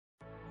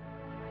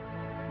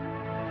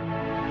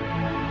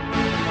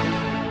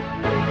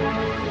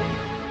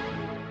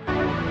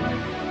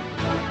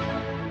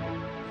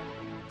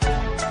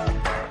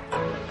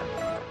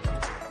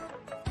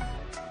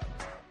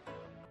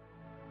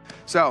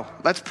So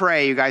let's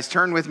pray. You guys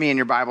turn with me in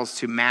your Bibles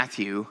to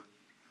Matthew.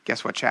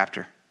 Guess what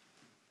chapter?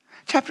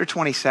 Chapter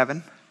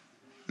 27.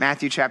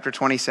 Matthew chapter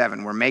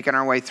 27. We're making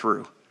our way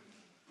through.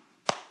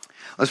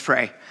 Let's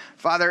pray.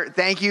 Father,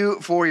 thank you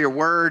for your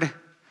word.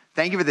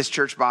 Thank you for this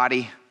church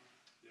body.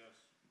 Yes.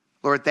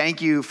 Lord,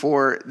 thank you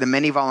for the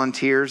many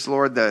volunteers,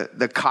 Lord,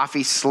 the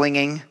coffee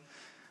slinging.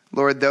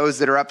 Lord, those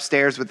that are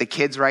upstairs with the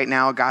kids right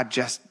now, God,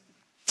 just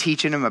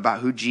teaching them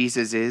about who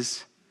Jesus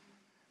is.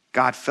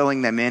 God,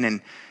 filling them in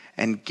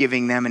and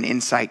giving them an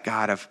insight,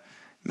 God, of,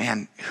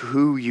 man,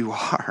 who you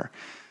are.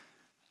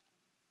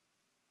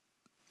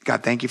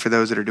 God, thank you for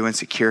those that are doing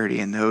security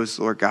and those,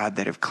 Lord God,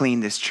 that have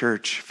cleaned this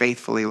church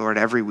faithfully, Lord,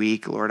 every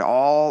week. Lord,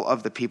 all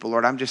of the people,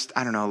 Lord, I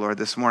don't know, Lord,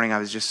 this morning I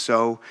was just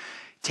so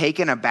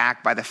taken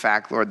aback by the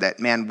fact, Lord,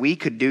 that, man, we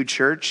could do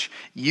church.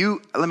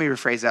 Let me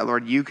rephrase that,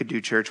 Lord, you could do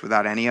church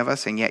without any of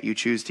us, and yet you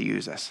choose to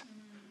use us.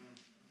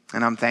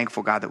 And I'm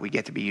thankful, God, that we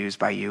get to be used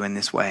by you in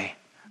this way.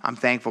 I'm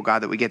thankful, God,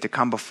 that we get to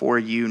come before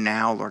you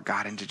now, Lord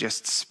God, and to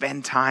just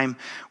spend time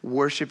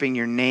worshiping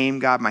your name.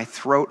 God, my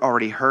throat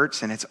already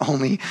hurts, and it's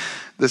only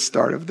the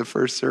start of the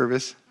first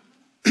service.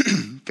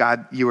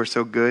 God, you are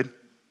so good.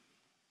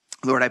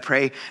 Lord, I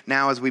pray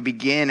now as we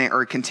begin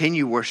or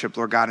continue worship,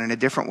 Lord God, in a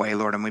different way,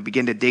 Lord, and we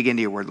begin to dig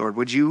into your word, Lord,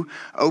 would you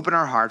open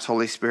our hearts,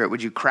 Holy Spirit?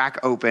 Would you crack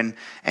open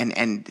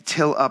and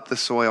till up the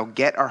soil,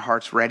 get our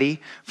hearts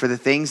ready for the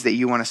things that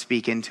you want to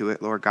speak into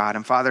it, Lord God.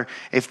 And Father,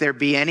 if there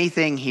be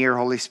anything here,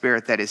 Holy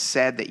Spirit, that is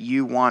said that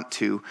you want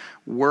to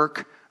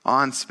work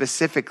on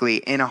specifically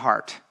in a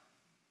heart,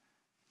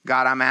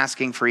 God, I'm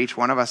asking for each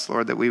one of us,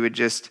 Lord, that we would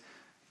just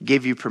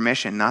give you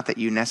permission, not that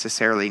you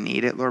necessarily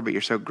need it, Lord, but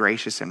you're so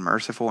gracious and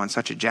merciful and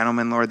such a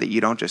gentleman, Lord, that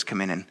you don't just come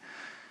in and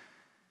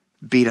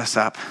beat us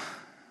up.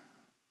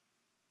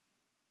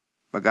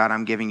 But God,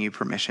 I'm giving you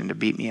permission to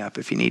beat me up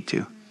if you need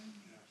to.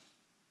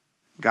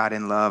 God,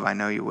 in love, I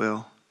know you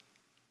will.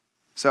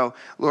 So,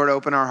 Lord,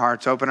 open our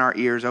hearts, open our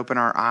ears, open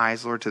our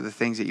eyes, Lord, to the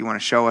things that you want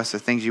to show us, the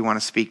things you want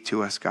to speak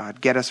to us,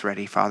 God. Get us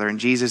ready, Father, in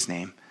Jesus'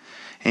 name.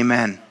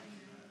 Amen.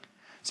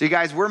 So, you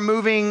guys, we're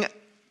moving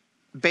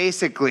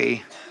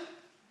basically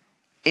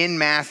in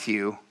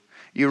Matthew.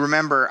 You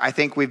remember, I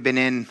think we've been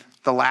in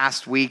the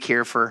last week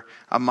here for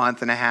a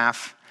month and a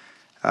half,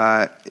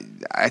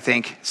 I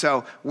think.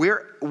 So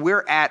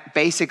we're at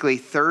basically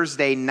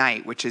Thursday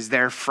night, which is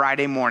their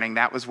Friday morning.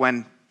 That was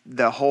when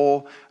the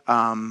whole,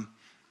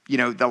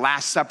 the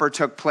Last Supper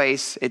took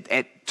place.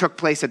 It took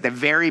place at the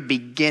very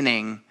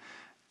beginning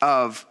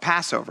of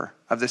Passover,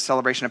 of the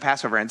celebration of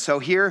Passover. And so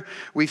here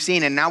we've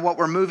seen, and now what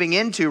we're moving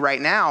into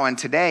right now and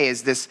today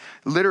is this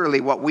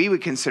literally what we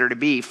would consider to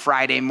be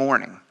Friday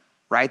morning,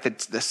 right?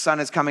 The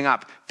sun is coming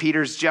up.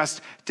 Peter's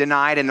just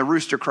denied and the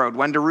rooster crowed.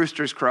 When do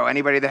roosters crow?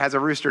 Anybody that has a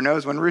rooster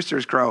knows when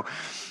roosters crow.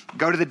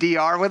 Go to the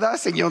DR with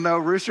us and you'll know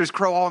roosters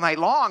crow all night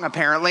long,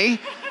 apparently.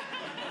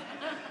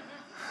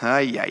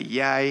 Ay,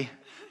 ay, ay.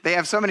 They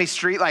have so many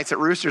streetlights at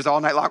roosters all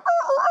night long.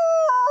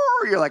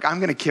 You're like, I'm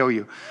going to kill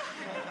you.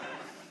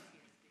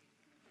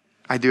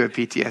 I do have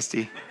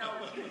PTSD.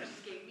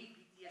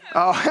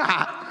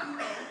 Oh,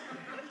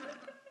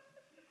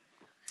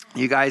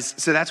 you guys,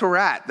 so that's where we're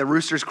at. The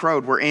roosters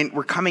crowed.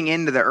 We're coming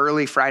into the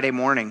early Friday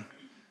morning.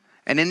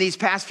 And in these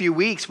past few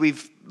weeks,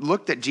 we've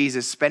looked at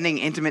Jesus spending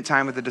intimate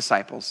time with the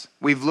disciples.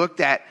 We've looked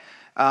at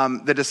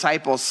the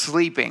disciples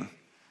sleeping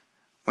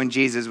when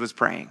Jesus was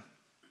praying.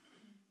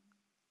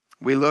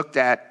 We looked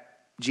at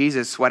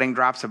Jesus sweating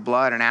drops of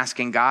blood and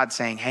asking God,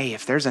 saying, hey,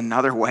 if there's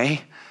another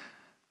way,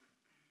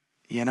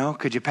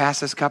 could you pass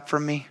this cup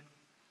from me?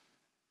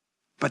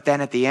 But then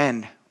at the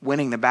end,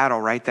 winning the battle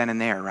right then and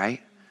there,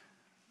 right?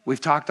 We've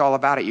talked all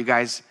about it, you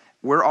guys.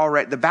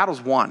 The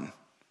battle's won.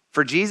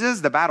 For Jesus,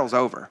 the battle's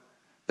over.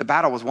 The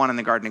battle was won in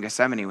the Garden of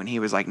Gethsemane when he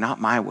was like,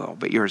 not my will,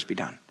 but yours be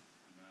done.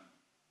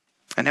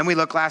 And then we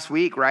looked last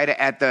week, right,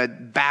 at the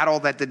battle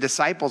that the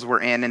disciples were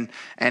in,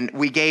 and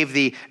we gave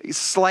the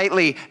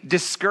slightly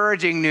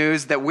discouraging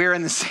news that we're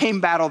in the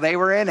same battle they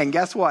were in, and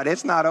guess what?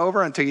 It's not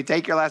over until you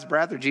take your last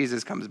breath or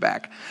Jesus comes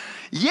back.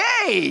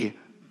 Yay!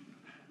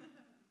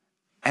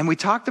 And we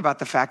talked about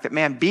the fact that,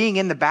 man, being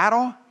in the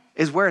battle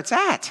is where it's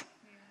at.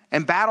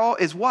 And battle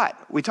is what?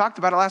 We talked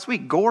about it last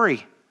week,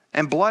 gory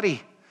and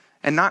bloody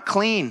and not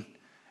clean.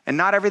 And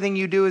not everything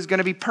you do is going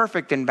to be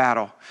perfect in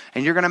battle.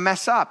 And you're going to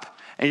mess up.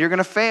 And you're going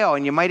to fail,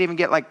 and you might even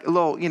get like a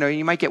little,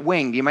 you might get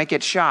winged, you might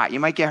get shot, you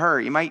might get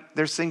hurt,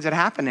 there's things that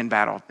happen in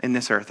battle in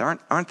this earth,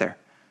 aren't there?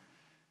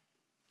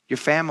 Your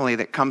family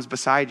that comes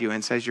beside you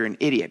and says you're an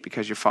idiot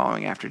because you're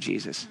following after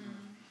Jesus.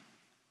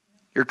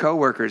 Your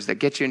coworkers that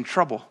get you in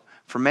trouble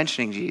for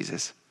mentioning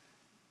Jesus.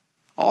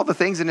 All the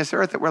things in this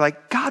earth that we're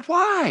like, God,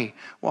 why?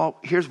 Well,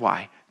 here's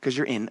why. Because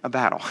you're in a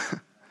battle.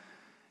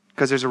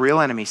 Because there's a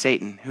real enemy,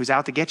 Satan, who's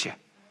out to get you.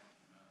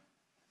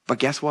 But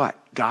guess what?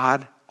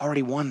 God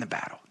already won the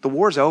battle. The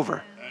war's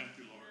over.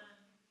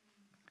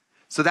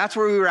 So that's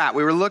where we were at.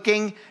 We were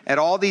looking at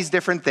all these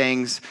different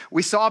things.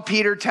 We saw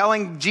Peter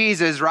telling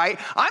Jesus, right?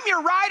 I'm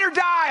your ride or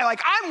die.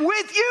 Like, I'm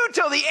with you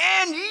till the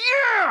end.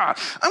 Yeah,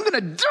 I'm going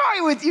to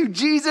die with you,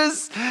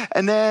 Jesus.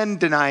 And then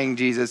denying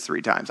Jesus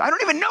 3 times. I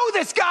don't even know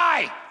this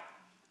guy.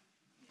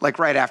 Like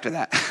right after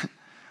that.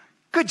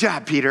 Good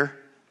job, Peter.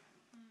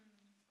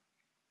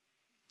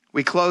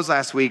 We closed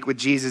last week with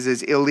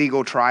Jesus'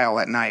 illegal trial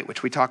at night,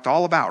 which we talked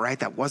all about, right?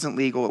 That wasn't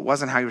legal. It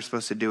wasn't how you were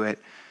supposed to do it.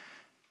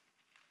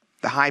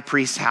 The high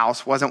priest's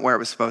house wasn't where it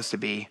was supposed to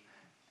be.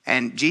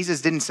 And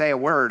Jesus didn't say a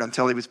word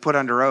until he was put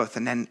under oath.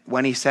 And then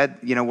when he said,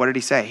 what did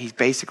he say? He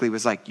basically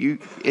was like,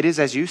 it is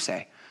as you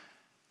say.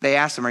 They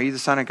asked him, are you the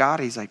Son of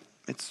God? He's like,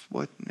 it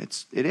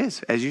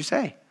is as you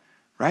say,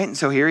 right? And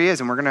so here he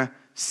is, and we're going to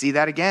see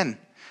that again.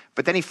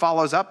 But then he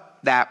follows up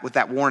that with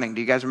that warning.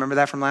 Do you guys remember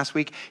that from last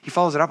week? He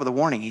follows it up with a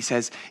warning. He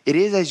says, it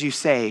is as you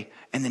say,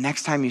 and the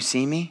next time you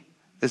see me,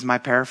 this is my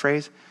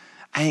paraphrase,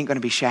 I ain't going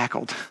to be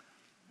shackled.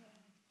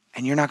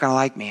 And you're not going to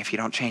like me if you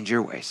don't change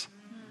your ways.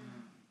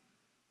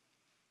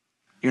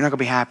 You're not going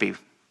to be happy.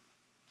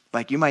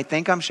 Like you might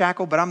think I'm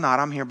shackled, but I'm not.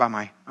 I'm here by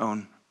my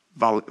own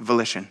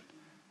volition.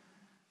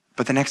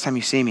 But the next time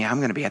you see me, I'm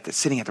going to be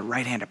sitting at the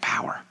right hand of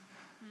power.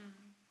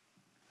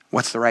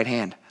 What's the right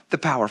hand? The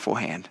powerful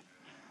hand.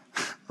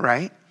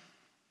 Right?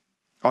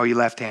 Oh, you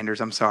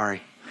left-handers, I'm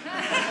sorry.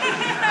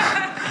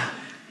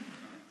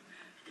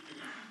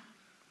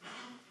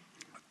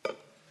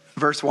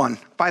 Verse 1.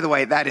 By the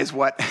way, that is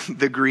what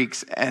the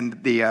Greeks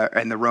and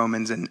the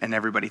Romans and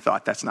everybody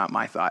thought. That's not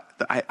my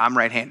thought. I'm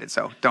right-handed,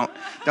 so don't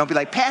be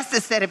like, Pastor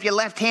said if you're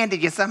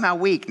left-handed, you're somehow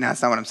weak. No,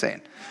 that's not what I'm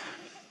saying.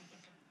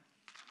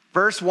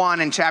 Verse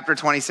 1 in chapter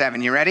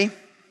 27. You ready? It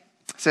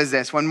says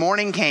this. When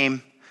morning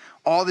came,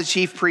 all the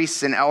chief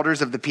priests and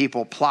elders of the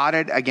people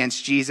plotted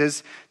against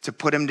Jesus to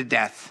put him to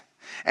death.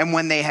 And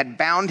when they had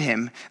bound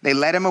him, they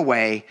led him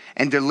away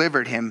and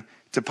delivered him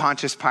to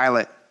Pontius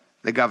Pilate,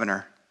 the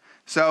governor.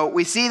 So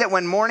we see that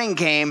when morning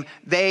came,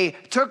 they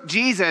took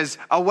Jesus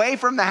away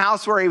from the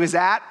house where he was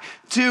at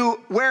to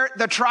where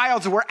the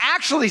trials were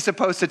actually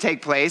supposed to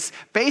take place.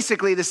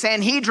 Basically, the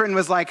Sanhedrin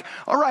was like,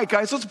 all right,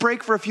 guys, let's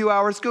break for a few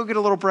hours, go get a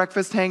little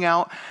breakfast, hang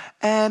out,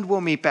 and we'll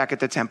meet back at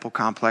the temple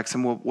complex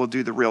and we'll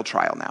do the real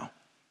trial now.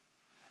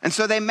 And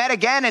so they met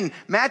again, and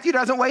Matthew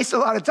doesn't waste a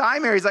lot of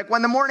time here. He's like,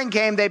 when the morning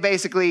came, they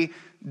basically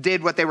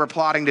did what they were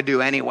plotting to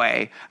do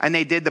anyway, and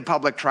they did the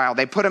public trial.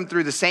 They put him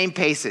through the same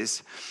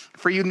paces.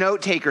 For you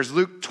note takers,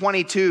 Luke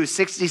 22,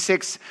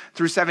 66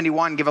 through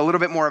 71, give a little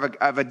bit more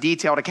of a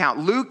detailed account.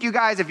 Luke, you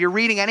guys, if you're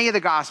reading any of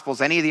the Gospels,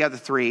 any of the other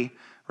three,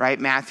 right,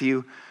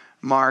 Matthew,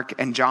 Mark,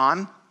 and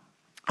John,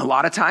 a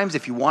lot of times,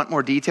 if you want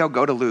more detail,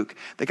 go to Luke.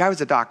 The guy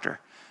was a doctor,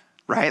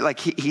 right? Like,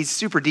 he's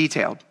super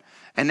detailed.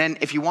 And then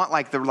if you want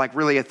the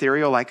really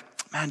ethereal,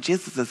 man,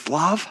 Jesus is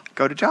love,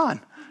 go to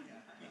John.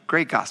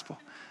 Great gospel.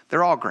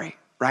 They're all great,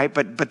 right?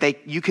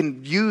 But you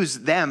can use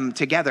them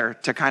together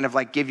to kind of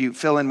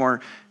fill in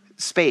more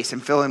space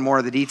and fill in more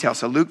of the detail.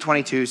 So Luke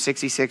 22,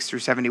 66 through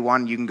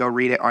 71, you can go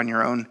read it on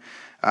your own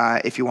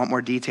if you want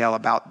more detail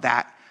about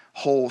that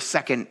whole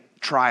second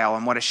trial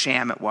and what a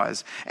sham it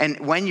was. And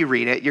when you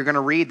read it, you're going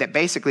to read that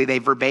basically they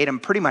verbatim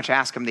pretty much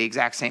ask him the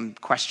exact same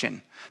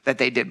question that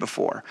they did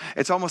before.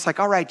 It's almost like,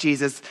 all right,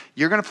 Jesus,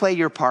 you're going to play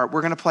your part, we're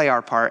going to play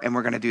our part, and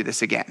we're going to do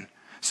this again.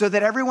 So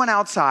that everyone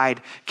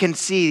outside can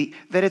see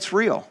that it's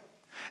real.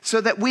 So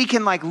that we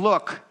can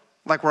look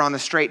like we're on the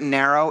straight and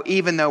narrow,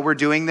 even though we're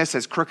doing this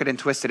as crooked and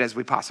twisted as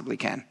we possibly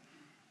can.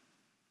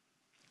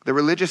 The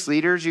religious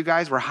leaders, you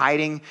guys, were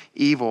hiding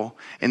evil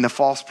in the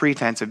false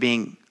pretense of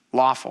being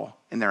lawful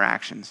in their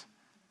actions.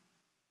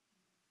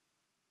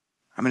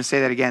 I'm going to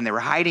say that again. They were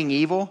hiding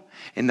evil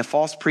in the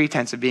false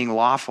pretense of being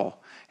lawful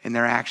in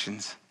their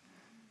actions.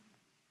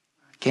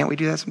 Can't we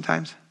do that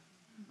sometimes?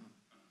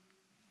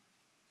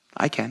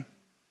 I can.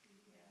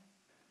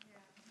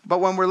 But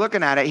when we're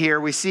looking at it here,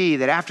 we see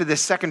that after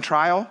this second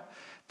trial,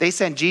 they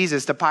sent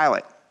Jesus to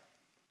Pilate.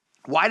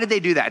 Why did they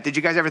do that? Did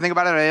you guys ever think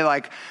about it? Are they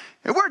like,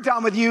 we're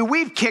done with you.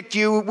 We've kicked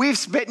you. We've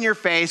spit in your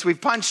face. We've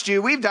punched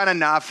you. We've done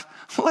enough.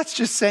 Let's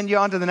just send you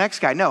on to the next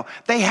guy. No,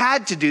 they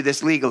had to do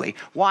this legally.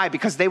 Why?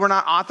 Because they were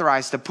not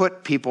authorized to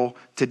put people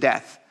to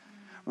death.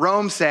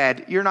 Rome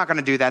said, you're not going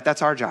to do that.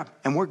 That's our job.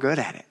 And we're good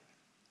at it,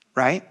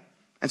 right?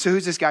 And so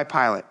who's this guy,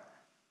 Pilate?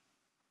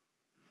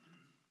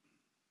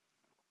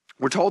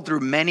 We're told through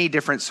many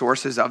different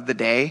sources of the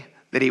day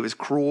that he was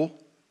cruel,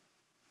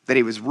 that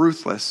he was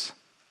ruthless,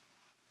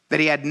 that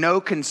he had no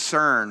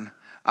concern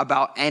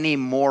about any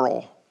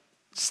moral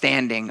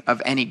standing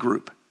of any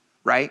group,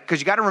 right? Because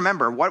you got to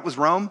remember, what was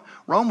Rome?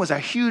 Rome was a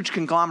huge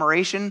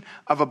conglomeration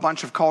of a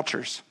bunch of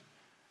cultures,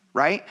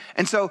 right?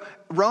 And so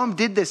Rome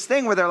did this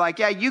thing where they're like,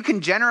 yeah, you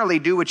can generally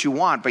do what you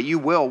want, but you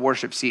will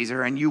worship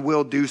Caesar and you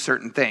will do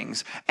certain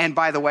things. And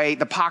by the way,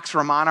 the Pax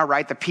Romana,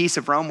 right? The peace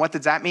of Rome, what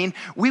does that mean?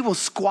 We will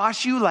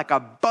squash you like a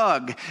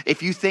bug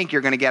if you think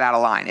you're going to get out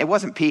of line. It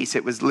wasn't peace.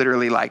 It was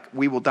literally like,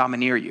 we will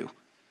domineer you,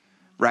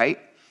 right?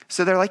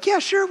 So they're like, yeah,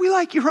 sure, we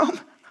like you, Rome.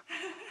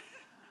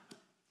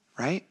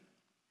 Right?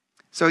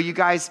 So you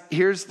guys,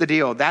 here's the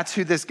deal. That's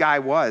who this guy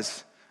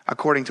was,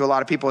 according to a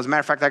lot of people. As a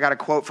matter of fact, I got a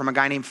quote from a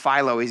guy named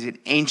Philo. He's an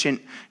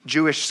ancient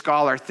Jewish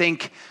scholar.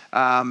 Think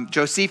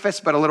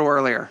Josephus, but a little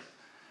earlier,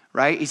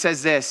 right? He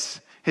says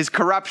this: his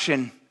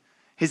corruption,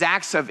 his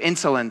acts of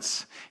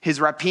insolence, his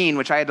rapine,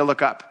 which I had to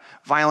look up,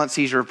 violent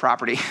seizure of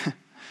property,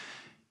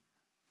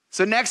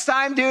 So next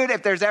time, dude,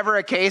 if there's ever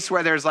a case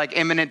where there's like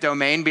eminent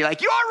domain, be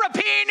like, your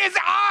rapine is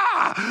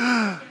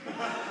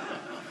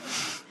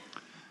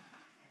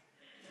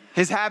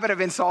His habit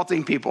of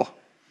insulting people,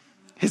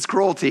 his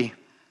cruelty,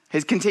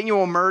 his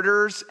continual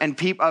murders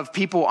of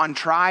people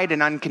untried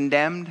and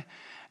uncondemned,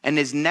 and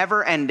his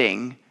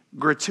never-ending,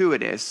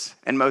 gratuitous,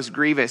 and most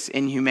grievous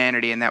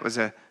inhumanity. And that was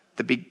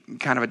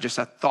just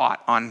a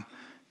thought on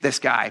this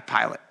guy,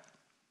 Pilate.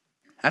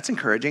 That's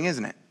encouraging,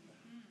 isn't it?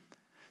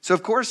 So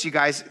of course, you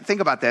guys,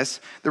 think about this.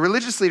 The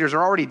religious leaders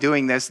are already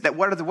doing this.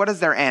 What is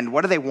their end?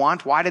 What do they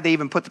want? Why did they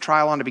even put the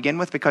trial on to begin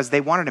with? Because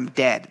they wanted him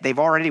dead. They've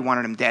already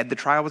wanted him dead. The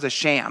trial was a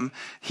sham.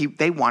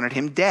 They wanted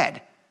him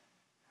dead.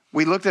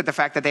 We looked at the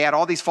fact that they had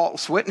all these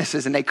false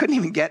witnesses, and they couldn't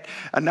even get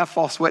enough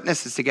false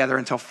witnesses together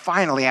until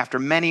finally, after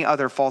many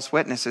other false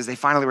witnesses, they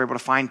finally were able to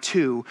find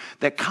two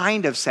that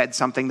kind of said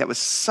something that was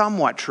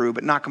somewhat true,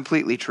 but not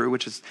completely true,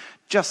 which is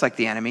just like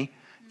the enemy.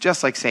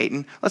 Just like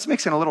Satan. Let's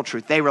mix in a little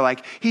truth. They were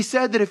like, he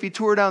said that if he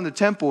tore down the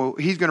temple,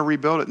 he's going to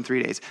rebuild it in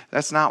 3 days.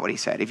 That's not what he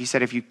said.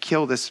 If you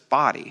kill this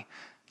body,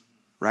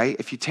 right?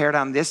 If you tear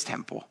down this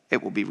temple,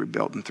 it will be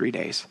rebuilt in 3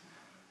 days.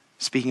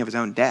 Speaking of his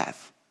own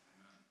death.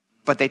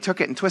 But they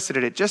took it and twisted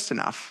it just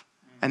enough.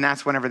 And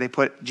that's whenever they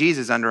put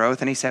Jesus under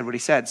oath and he said what he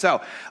said. So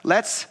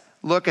let's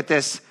look at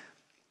this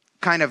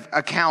kind of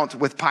account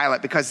with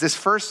Pilate, because this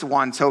first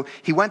one, so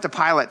he went to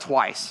Pilate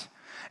twice.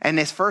 And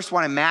this first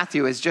one in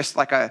Matthew is just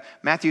like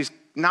Matthew's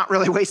not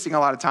really wasting a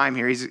lot of time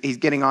here. He's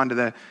getting on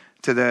to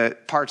the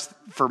parts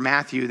for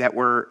Matthew that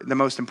were the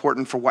most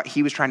important for what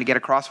he was trying to get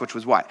across, which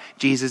was what?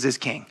 Jesus is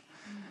king.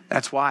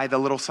 That's why the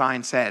little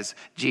sign says,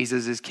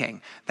 Jesus is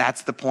king.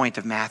 That's the point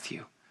of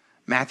Matthew.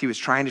 Matthew is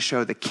trying to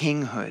show the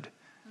kinghood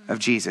of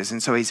Jesus.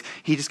 And so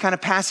he just kind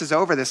of passes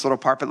over this little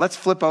part, but let's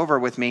flip over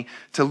with me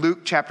to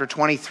Luke chapter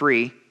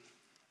 23.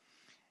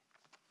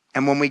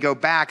 And when we go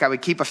back, I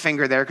would keep a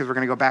finger there because we're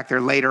going to go back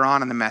there later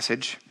on in the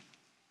message.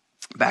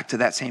 Back to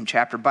that same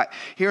chapter. But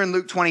here in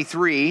Luke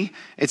 23,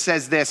 it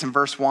says this in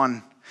verse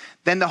 1.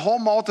 Then the whole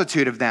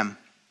multitude of them.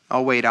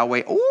 I'll wait.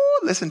 Oh,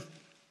 listen.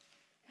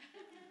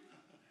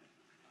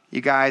 You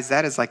guys,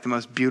 that is like the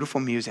most beautiful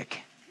music.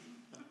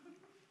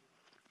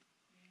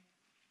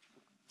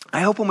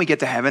 I hope when we get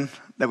to heaven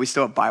that we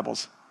still have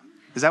Bibles.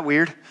 Is that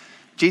weird?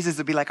 Jesus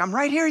would be like, I'm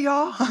right here,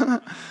 y'all.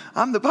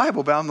 I'm the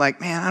Bible. But I'm like,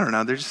 man, I don't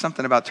know. There's just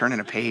something about turning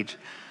a page.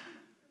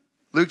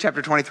 Luke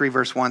chapter 23,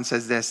 verse 1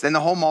 says this. Then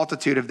the whole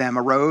multitude of them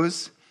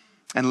arose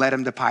and led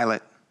him to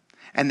Pilate.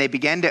 And they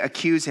began to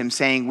accuse him,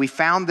 saying, we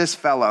found this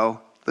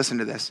fellow, listen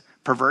to this,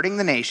 perverting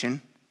the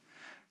nation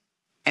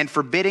and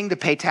forbidding to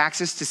pay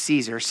taxes to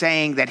Caesar,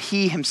 saying that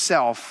he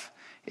himself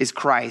is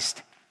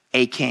Christ,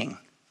 a king.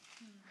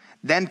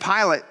 Then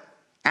Pilate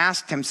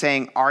asked him,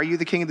 saying, are you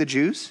the king of the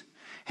Jews?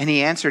 And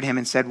he answered him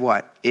and said,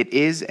 what? It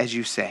is as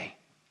you say.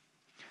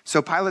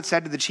 So Pilate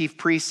said to the chief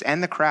priests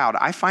and the crowd,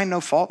 I find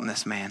no fault in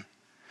this man.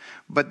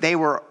 But they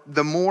were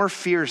the more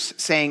fierce,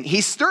 saying,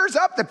 he stirs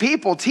up the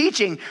people,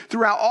 teaching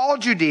throughout all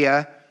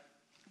Judea,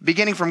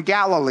 beginning from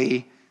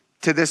Galilee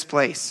to this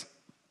place.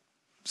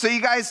 So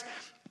you guys,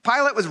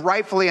 Pilate was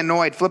rightfully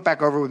annoyed. Flip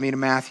back over with me to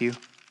Matthew.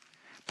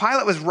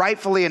 Pilate was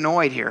rightfully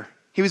annoyed here.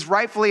 He was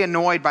rightfully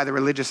annoyed by the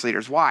religious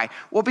leaders. Why?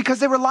 Well, because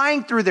they were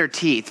lying through their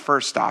teeth,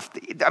 first off.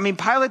 I mean,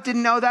 Pilate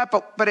didn't know that,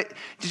 but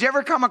did you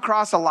ever come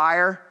across a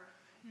liar?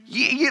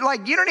 You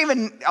don't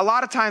even, a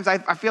lot of times I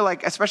feel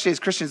like, especially as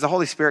Christians, the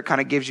Holy Spirit kind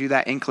of gives you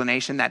that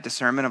inclination, that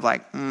discernment of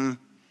like,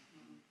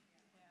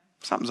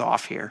 something's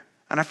off here.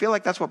 And I feel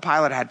like that's what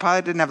Pilate had.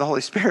 Pilate didn't have the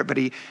Holy Spirit, but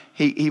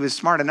he was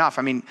smart enough.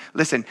 I mean,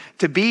 listen,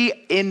 to be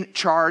in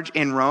charge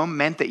in Rome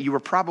meant that you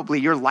were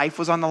your life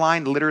was on the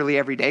line literally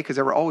every day, because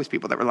there were always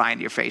people that were lying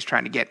to your face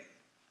trying to get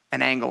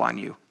an angle on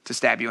you to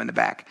stab you in the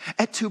back.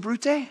 Et tu,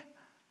 Brute?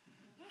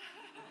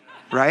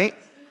 Right?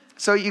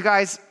 So you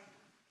guys,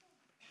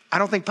 I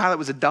don't think Pilate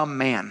was a dumb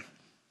man.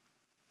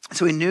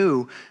 So he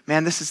knew,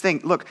 man, this is the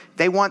thing. Look,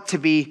 they want to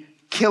be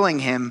killing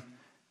him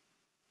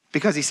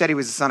because he said he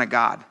was the Son of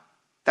God.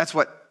 That's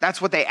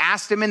what they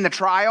asked him in the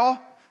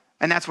trial,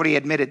 and that's what he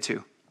admitted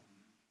to.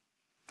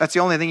 That's the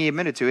only thing he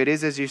admitted to. It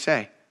is as you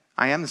say.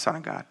 I am the Son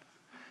of God.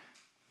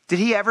 Did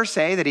he ever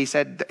say that he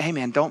said, hey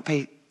man, don't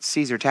pay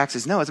Caesar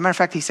taxes? No, as a matter of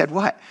fact, he said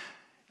what?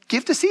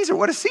 Give to Caesar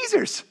what is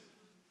Caesar's,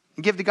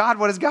 and give to God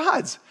what is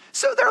God's.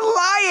 So they're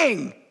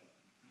lying.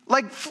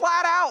 Like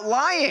flat out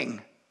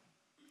lying.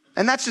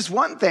 And that's just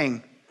one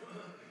thing.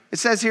 It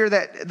says here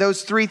that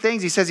those three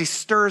things, he says he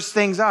stirs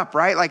things up,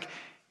 right? Like,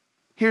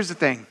 here's the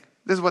thing.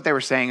 This is what they were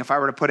saying, if I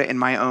were to put it in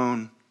my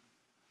own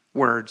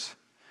words.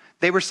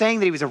 They were saying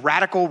that he was a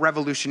radical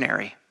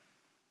revolutionary.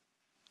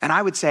 And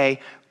I would say,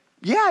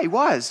 yeah, he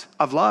was,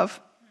 of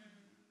love.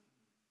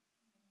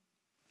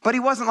 But he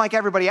wasn't like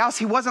everybody else.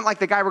 He wasn't like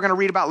the guy we're going to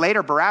read about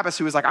later, Barabbas,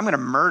 who was like, I'm going to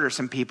murder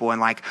some people and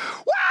like,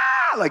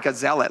 wah, like a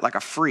zealot, like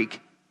a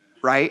freak.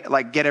 Right?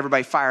 Like get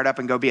everybody fired up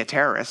and go be a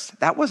terrorist.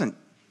 That wasn't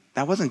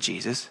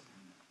Jesus.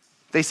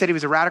 They said he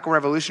was a radical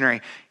revolutionary.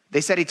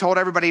 They said he told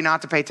everybody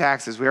not to pay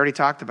taxes. We already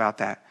talked about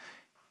that.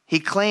 He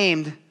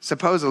claimed,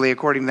 supposedly,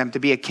 according to them, to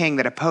be a king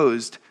that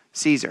opposed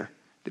Caesar.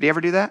 Did he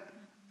ever do that?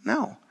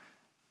 No.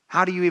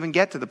 How do you even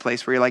get to the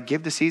place where you're like,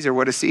 give to Caesar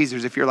what is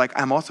Caesar's, if you're like,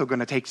 I'm also going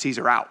to take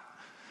Caesar out?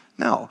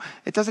 No,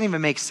 it doesn't even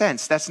make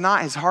sense. That's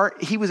not his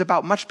heart. He was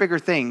about much bigger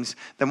things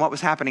than what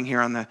was happening here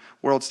on the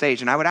world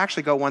stage. And I would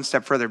actually go one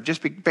step further,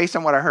 just based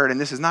on what I heard.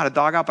 And this is not a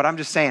dog out, but I'm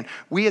just saying,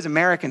 we as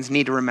Americans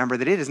need to remember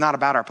that it is not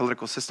about our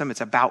political system. It's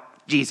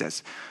about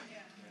Jesus.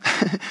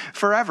 Yeah.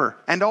 Forever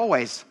and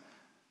always.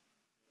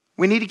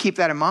 We need to keep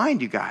that in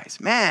mind, you guys.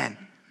 Man,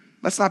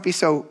 let's not be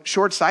so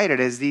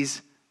short-sighted as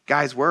these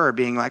guys were,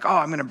 being like, oh,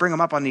 I'm going to bring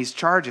them up on these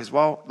charges.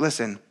 Well,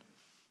 listen,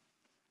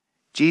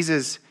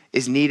 Jesus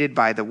is needed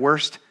by the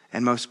worst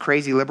and most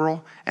crazy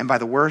liberal, and by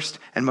the worst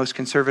and most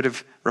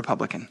conservative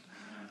Republican,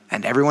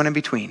 and everyone in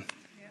between.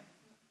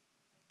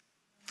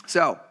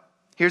 So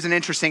here's an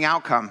interesting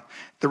outcome.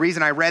 The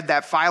reason I read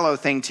that Philo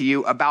thing to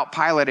you about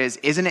Pilate is,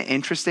 isn't it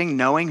interesting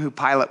knowing who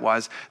Pilate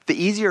was? The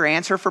easier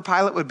answer for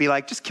Pilate would be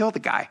like, just kill the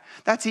guy.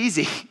 That's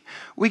easy.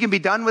 We can be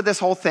done with this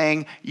whole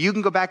thing. You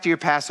can go back to your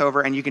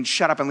Passover and you can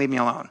shut up and leave me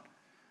alone.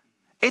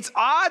 It's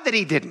odd that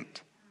he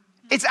didn't.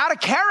 It's out of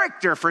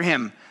character for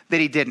him that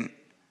he didn't.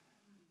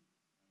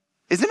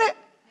 Isn't it?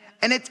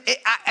 Yeah. And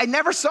I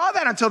never saw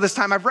that until this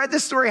time. I've read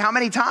this story how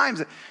many times?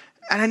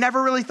 And I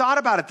never really thought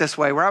about it this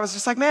way, where I was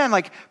just like, man,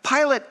 like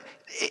Pilate,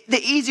 the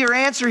easier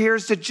answer here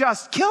is to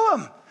just kill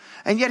him.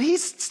 And yet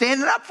he's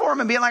standing up for him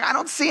and being like, I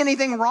don't see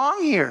anything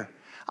wrong here.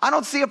 I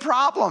don't see a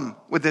problem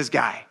with this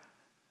guy.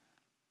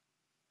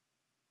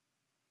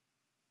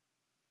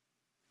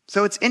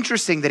 So it's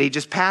interesting that he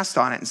just passed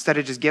on it instead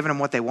of just giving them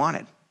what they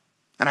wanted.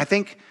 And I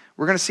think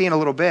we're going to see in a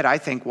little bit, I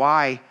think,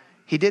 why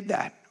he did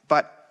that.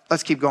 But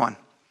let's keep going.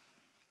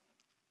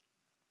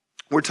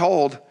 We're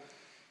told,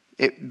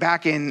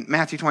 back in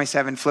Matthew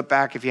 27, flip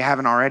back if you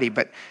haven't already,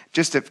 but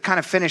just to kind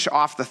of finish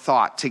off the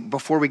thought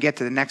before we get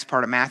to the next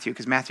part of Matthew,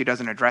 because Matthew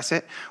doesn't address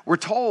it, we're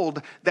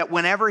told that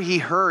whenever he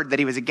heard that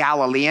he was a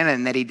Galilean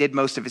and that he did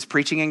most of his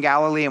preaching in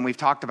Galilee, and we've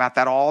talked about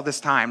that all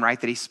this time,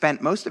 right, that he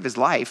spent most of his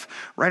life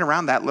right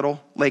around that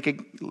little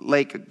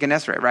Lake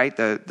Gennesaret, right,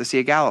 the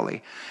Sea of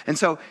Galilee. And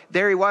so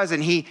there he was,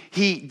 and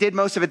he did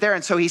most of it there,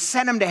 and so he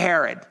sent him to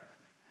Herod.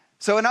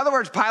 So in other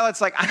words, Pilate's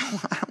like, I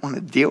don't want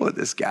to deal with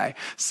this guy.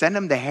 Send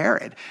him to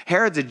Herod.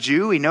 Herod's a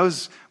Jew. He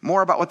knows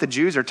more about what the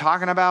Jews are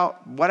talking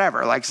about.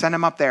 Whatever, like send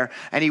him up there.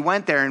 And he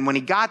went there, and when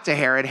he got to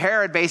Herod,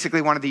 Herod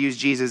basically wanted to use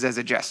Jesus as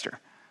a jester.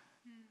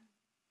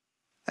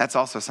 That's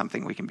also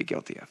something we can be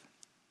guilty of.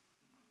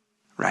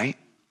 Right?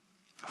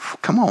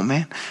 Come on,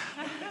 man.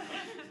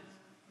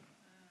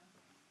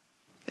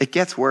 It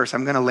gets worse.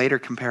 I'm going to later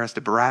compare us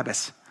to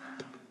Barabbas.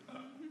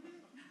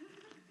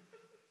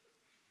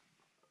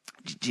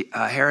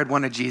 Herod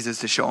wanted Jesus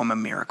to show him a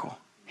miracle.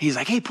 He's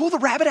like, hey, pull the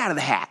rabbit out of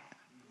the hat,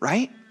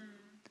 right?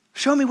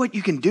 Show me what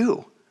you can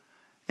do.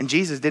 And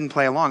Jesus didn't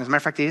play along. As a matter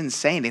of fact, he didn't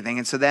say anything.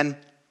 And so then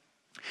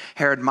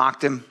Herod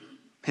mocked him.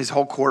 His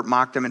whole court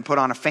mocked him and put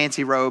on a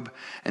fancy robe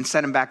and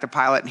sent him back to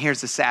Pilate. And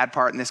here's the sad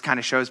part, and this kind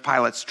of shows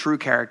Pilate's true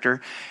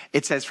character.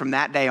 It says from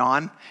that day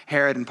on,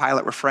 Herod and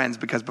Pilate were friends,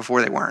 because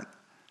before they weren't.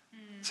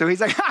 So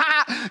he's like,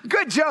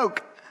 good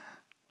joke.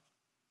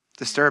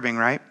 Disturbing,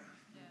 right?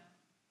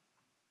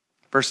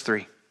 Verse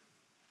 3. It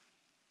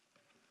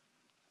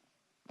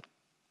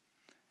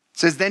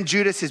says, then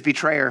Judas, his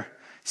betrayer,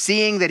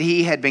 seeing that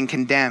he had been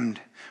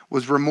condemned,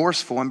 was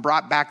remorseful and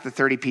brought back the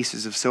 30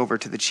 pieces of silver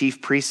to the chief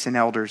priests and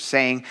elders,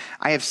 saying,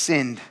 I have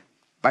sinned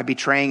by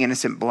betraying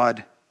innocent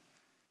blood.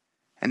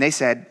 And they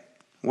said,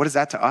 what is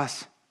that to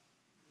us?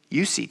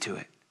 You see to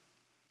it.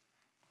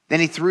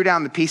 Then he threw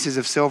down the pieces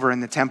of silver in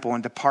the temple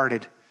and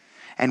departed,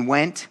 and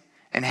went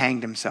and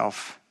hanged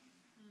himself.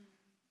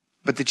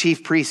 But the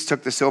chief priests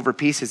took the silver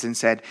pieces and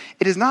said,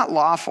 it is not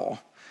lawful.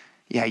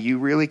 Yeah, you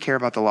really care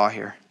about the law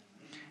here.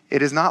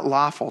 It is not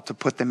lawful to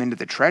put them into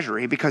the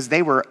treasury, because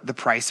they were the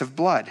price of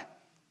blood.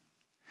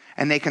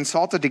 And they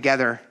consulted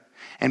together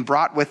and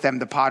bought with them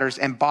the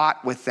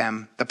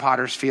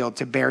potter's field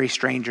to bury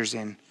strangers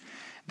in.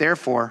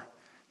 Therefore,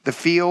 the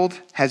field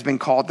has been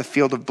called the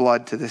field of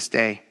blood to this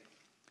day.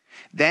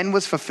 Then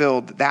was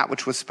fulfilled that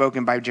which was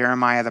spoken by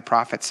Jeremiah the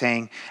prophet,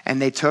 saying,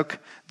 and they took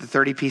the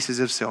 30 pieces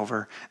of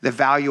silver, the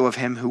value of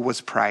him who was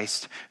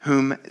priced,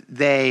 whom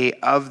they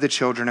of the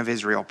children of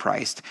Israel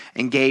priced,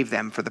 and gave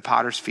them for the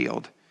potter's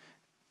field,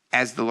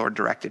 as the Lord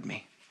directed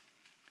me.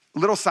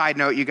 Little side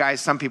note, you guys,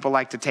 some people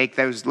like to take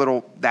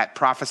that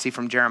prophecy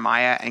from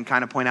Jeremiah and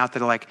kind of point out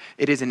that like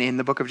it isn't in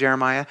the book of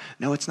Jeremiah.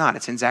 No, it's not.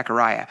 It's in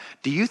Zechariah.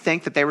 Do you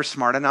think that they were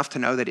smart enough to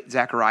know that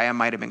Zechariah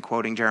might have been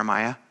quoting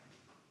Jeremiah?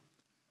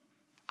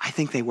 I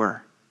think they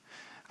were.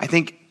 I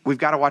think we've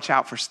got to watch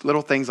out for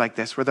little things like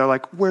this where they're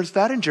like, where's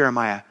that in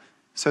Jeremiah?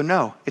 So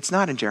no, it's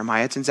not in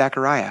Jeremiah. It's in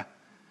Zechariah.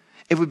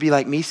 It would be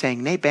like me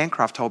saying, Nate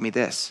Bancroft told me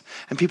this.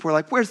 And people were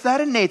like, where's that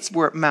in Nate's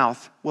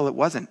mouth? Well, it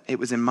wasn't. It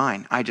was in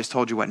mine. I just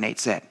told you what Nate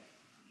said.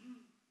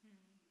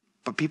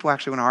 But people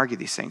actually want to argue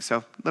these things.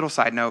 So little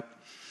side note.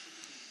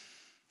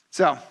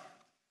 So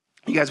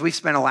you guys, we've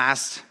spent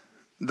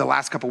the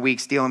last couple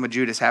weeks dealing with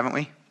Judas, haven't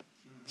we?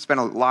 Spent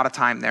a lot of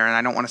time there, and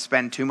I don't want to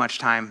spend too much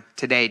time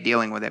today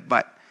dealing with it,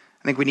 but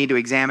I think we need to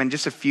examine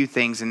just a few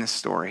things in this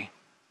story.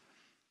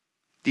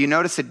 Do you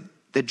notice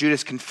that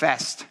Judas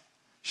confessed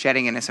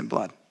shedding innocent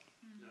blood.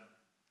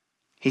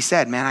 He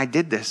said, man, I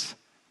did this.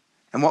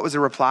 And what was the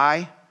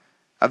reply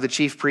of the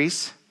chief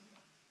priests?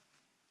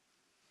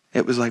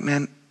 It was like,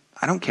 man,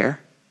 I don't care.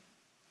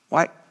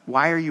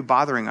 Why are you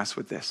bothering us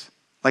with this?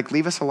 Like,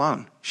 leave us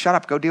alone. Shut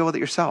up. Go deal with it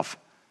yourself.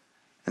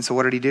 And so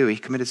what did he do? He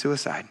committed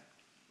suicide.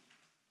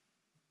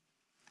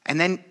 And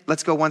then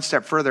let's go one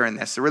step further in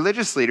this. The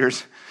religious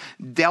leaders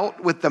dealt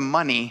with the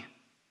money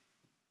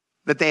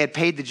that they had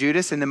paid to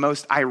Judas in the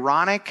most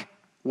ironic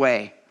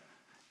way.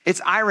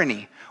 It's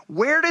irony.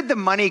 Where did the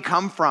money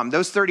come from?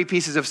 Those 30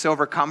 pieces of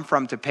silver come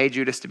from to pay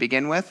Judas to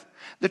begin with?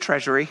 The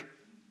treasury.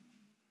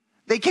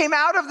 They came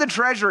out of the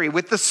treasury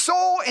with the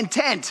sole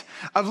intent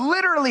of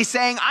literally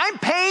saying, I'm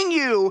paying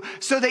you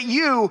so that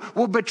you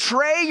will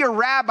betray your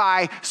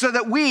rabbi so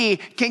that we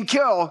can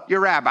kill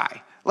your rabbi.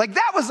 Like,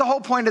 that was the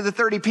whole point of the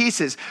 30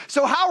 pieces.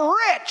 So how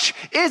rich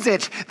is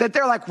it that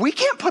they're like, we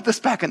can't put this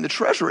back in the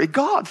treasury.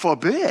 God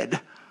forbid.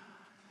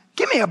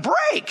 Give me a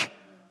break.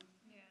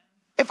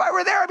 If I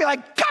were there, I'd be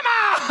like, come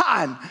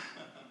on,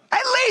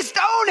 at least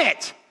own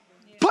it.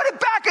 Put it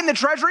back in the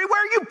treasury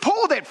where you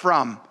pulled it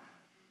from.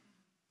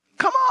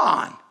 Come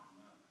on.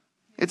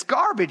 It's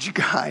garbage, you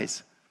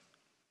guys.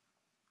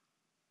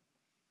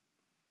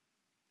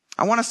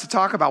 I want us to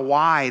talk about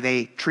why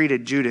they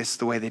treated Judas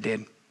the way they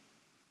did.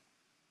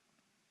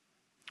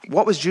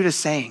 What was Judas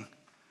saying?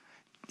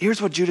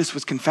 Here's what Judas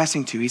was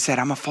confessing to. He said,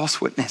 I'm a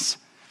false witness.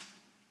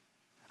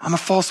 I'm a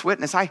false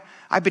witness. I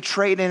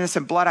betrayed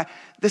innocent blood.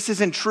 This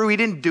isn't true. He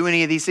didn't do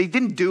any of these. He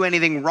didn't do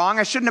anything wrong.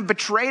 I shouldn't have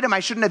betrayed him.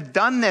 I shouldn't have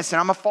done this. And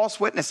I'm a false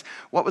witness.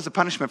 What was the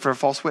punishment for a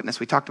false witness?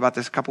 We talked about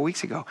this a couple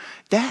weeks ago.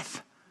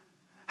 Death.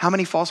 How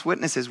many false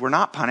witnesses were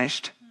not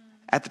punished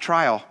at the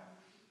trial?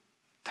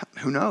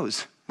 Who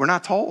knows? We're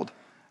not told.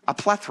 A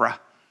plethora.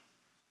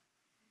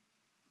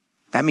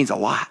 That means a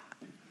lot.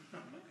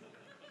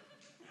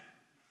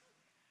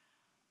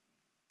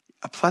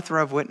 A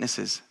plethora of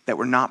witnesses that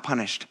were not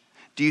punished.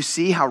 Do you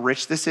see how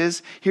rich this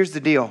is? Here's the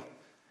deal.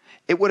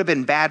 It would have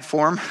been bad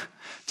form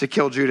to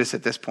kill Judas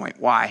at this point.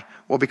 Why?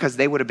 Well, because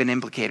they would have been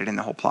implicated in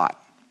the whole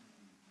plot.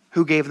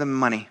 Who gave them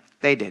money?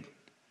 They did.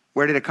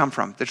 Where did it come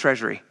from? The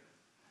treasury.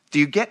 Do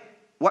you get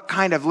what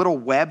kind of little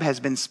web has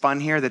been spun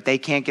here that they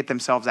can't get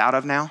themselves out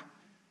of now?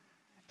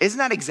 Isn't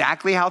that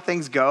exactly how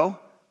things go?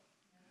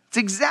 It's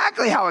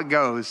exactly how it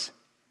goes.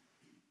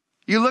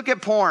 You look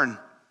at porn.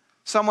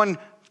 Someone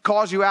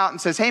calls you out and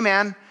says, hey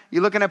man,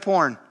 you looking at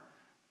porn?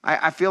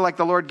 I feel like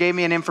the Lord gave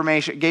me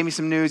gave me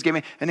some news,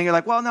 and then you're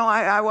like, well, no,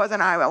 I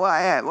wasn't.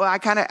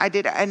 I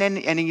did. And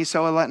then you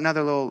sew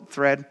another little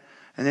thread,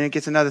 and then it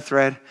gets another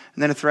thread,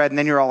 and then a thread, and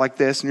then you're all like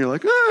this, and you're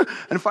like,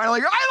 and finally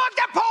I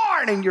looked at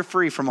porn, and you're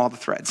free from all the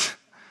threads.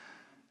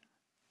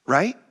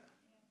 Right?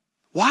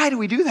 Why do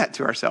we do that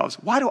to ourselves?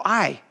 Why do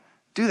I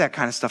do that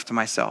kind of stuff to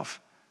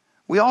myself?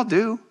 We all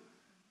do.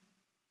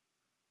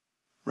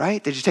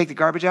 Right? Did you take the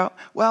garbage out?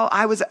 Well,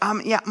 I was,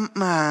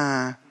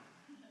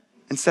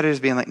 Instead of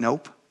just being like,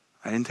 nope,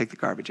 I didn't take the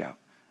garbage out.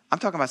 I'm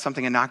talking about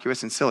something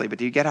innocuous and silly, but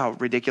do you get how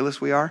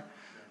ridiculous we are?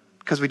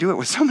 Because we do it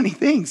with so many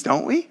things,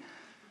 don't we?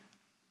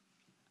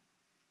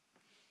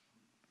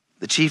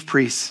 The chief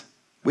priests,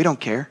 we don't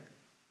care.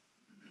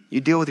 You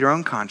deal with your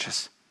own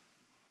conscience.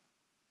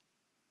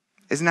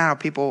 Isn't that how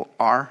people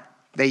are?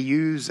 They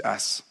use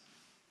us.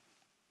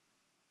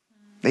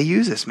 They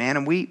use us, man,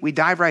 and we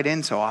dive right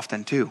in so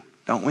often too,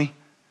 don't we?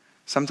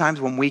 Sometimes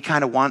when we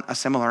kind of want a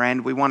similar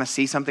end, we want to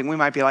see something, we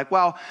might be like,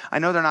 well, I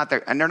know they're not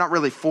there, and they're not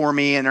really for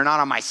me, and they're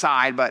not on my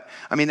side, but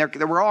I mean,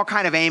 we're all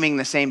kind of aiming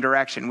the same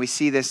direction. We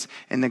see this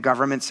in the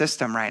government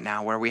system right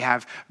now, where we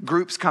have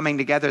groups coming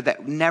together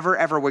that never,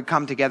 ever would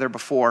come together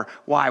before.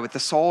 Why? With the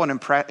sole and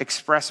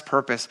express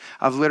purpose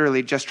of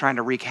literally just trying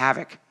to wreak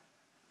havoc,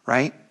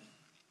 right?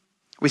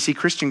 We see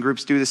Christian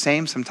groups do the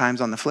same sometimes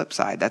on the flip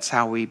side. That's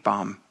how we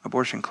bomb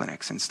abortion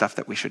clinics and stuff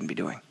that we shouldn't be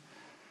doing.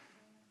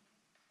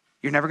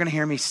 You're never going to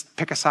hear me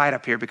pick a side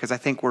up here because I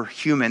think we're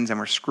humans and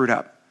we're screwed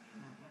up.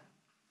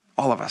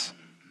 All of us.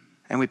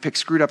 And we pick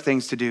screwed up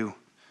things to do.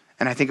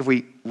 And I think if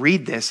we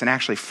read this and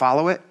actually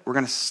follow it, we're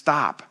going to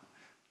stop.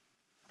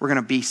 We're going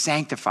to be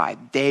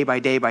sanctified day by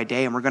day by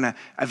day. And we're going to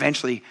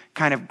eventually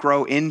kind of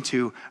grow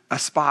into a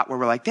spot where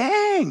we're like,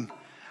 dang,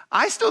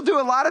 I still do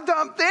a lot of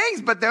dumb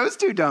things, but those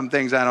two dumb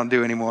things I don't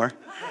do anymore.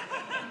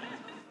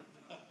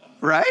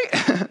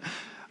 Right?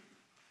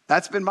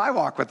 That's been my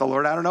walk with the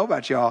Lord. I don't know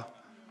about y'all.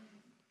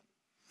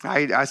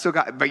 I still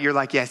got, but you're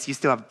like, yes, you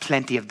still have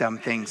plenty of dumb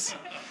things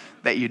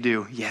that you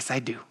do. Yes, I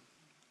do.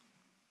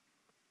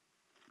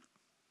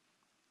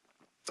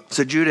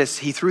 So Judas,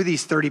 he threw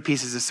these 30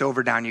 pieces of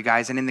silver down, you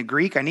guys. And in the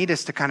Greek, I need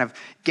us to kind of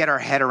get our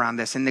head around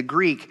this. In the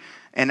Greek,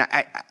 and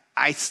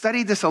I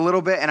studied this a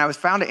little bit, and I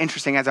found it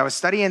interesting. As I was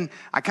studying,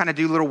 I kind of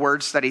do little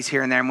word studies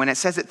here and there. And when it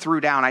says it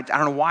threw down, I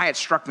don't know why it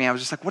struck me. I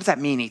was just like, what does that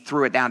mean? He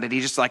threw it down. Did he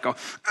just like go,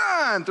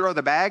 and throw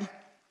the bag?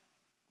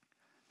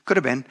 Could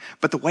have been.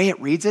 But the way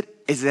it reads it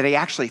is that he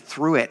actually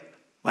threw it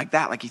like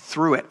that, like he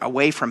threw it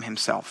away from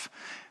himself.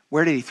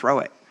 Where did he throw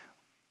it?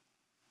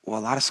 Well,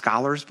 a lot of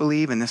scholars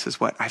believe, and this is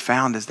what I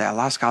found, is that a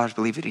lot of scholars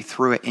believe that he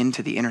threw it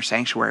into the inner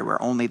sanctuary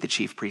where only the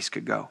chief priest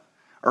could go.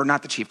 or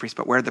not the chief priest,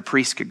 but where the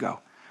priest could go,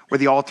 where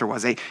the altar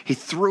was. He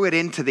threw it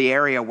into the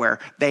area where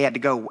they had to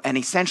go. And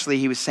essentially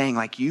he was saying,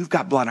 like, you've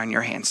got blood on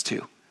your hands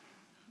too.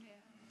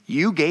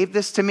 You gave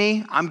this to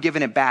me, I'm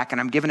giving it back, and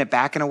I'm giving it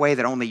back in a way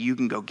that only you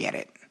can go get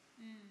it.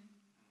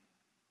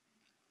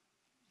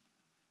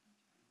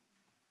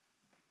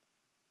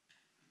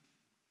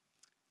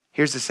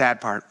 Here's the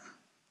sad part.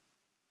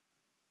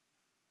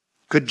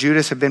 Could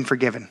Judas have been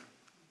forgiven?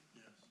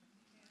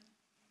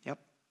 Yep.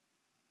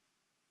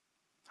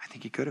 I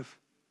think he could have.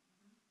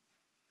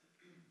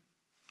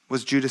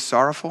 Was Judas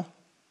sorrowful?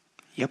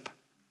 Yep.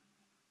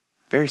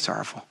 Very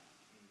sorrowful.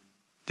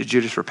 Did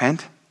Judas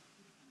repent?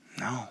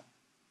 No.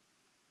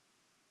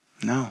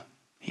 No,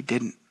 he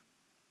didn't.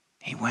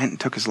 He went and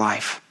took his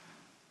life.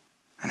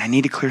 And I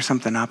need to clear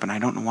something up, and I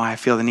don't know why I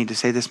feel the need to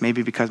say this.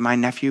 Maybe because my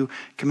nephew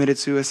committed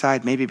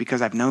suicide. Maybe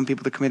because I've known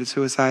people that committed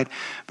suicide.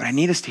 But I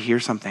need us to hear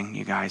something,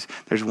 you guys.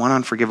 There's one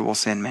unforgivable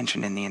sin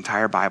mentioned in the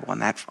entire Bible,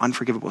 and that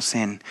unforgivable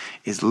sin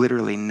is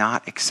literally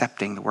not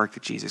accepting the work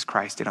that Jesus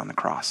Christ did on the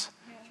cross.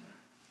 Yeah.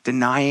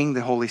 Denying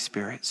the Holy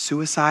Spirit.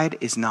 Suicide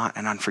is not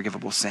an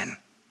unforgivable sin.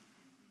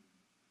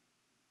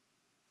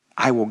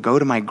 I will go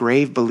to my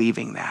grave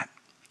believing that.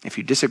 If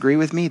you disagree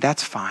with me,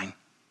 that's fine.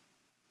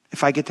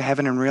 If I get to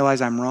heaven and realize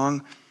I'm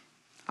wrong,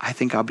 I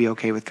think I'll be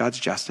okay with God's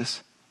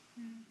justice.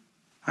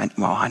 I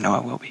know I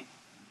will be.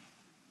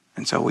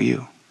 And so will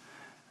you.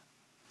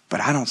 But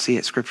I don't see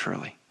it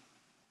scripturally.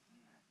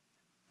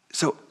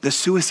 So the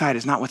suicide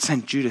is not what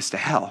sent Judas to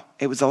hell.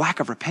 It was the lack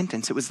of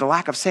repentance. It was the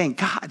lack of saying,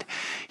 God,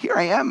 here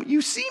I am.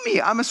 You see me.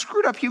 I'm a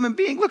screwed up human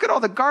being. Look at all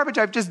the garbage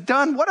I've just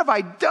done. What have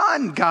I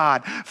done,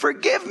 God?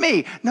 Forgive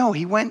me. No,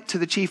 he went to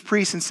the chief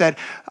priest and said,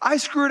 I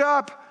screwed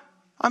up.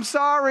 I'm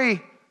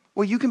sorry.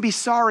 Well, you can be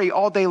sorry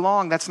all day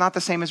long. That's not the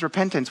same as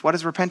repentance. What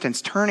is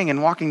repentance? Turning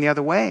and walking the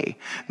other way.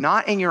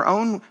 Not in your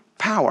own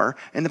power,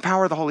 in the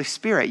power of the Holy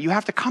Spirit. You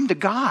have to come to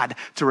God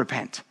to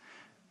repent.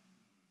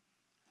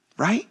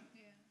 Right?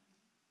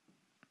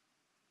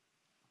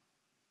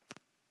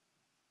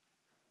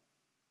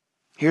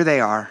 Here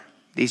they are,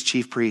 these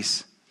chief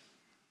priests,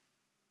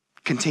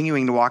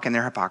 continuing to walk in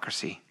their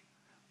hypocrisy,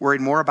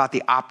 worried more about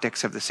the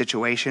optics of the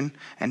situation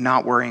and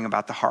not worrying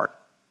about the heart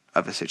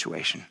of the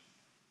situation.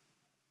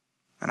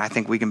 And I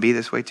think we can be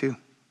this way too.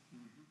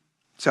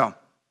 So,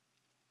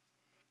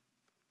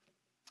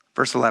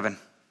 verse 11.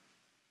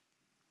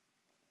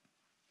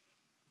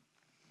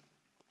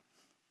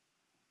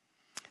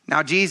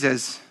 Now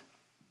Jesus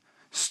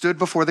stood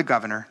before the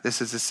governor.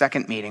 This is the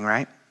second meeting,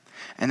 right?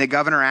 And the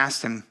governor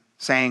asked him,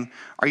 saying,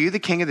 are you the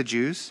king of the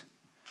Jews?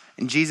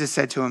 And Jesus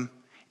said to him,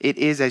 it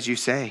is as you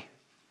say.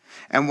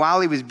 And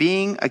while he was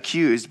being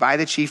accused by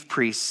the chief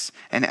priests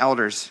and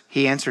elders,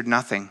 he answered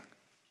nothing.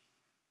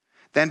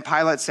 Then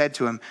Pilate said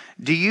to him,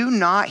 do you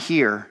not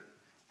hear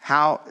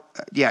how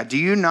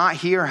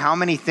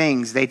many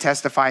things they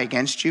testify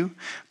against you?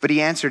 But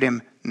he answered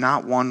him,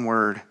 not one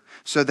word,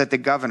 so that the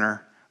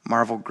governor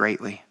marveled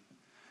greatly.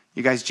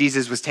 You guys,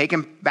 Jesus was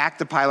taken back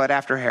to Pilate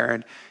after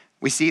Herod.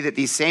 We see that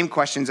these same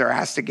questions are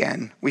asked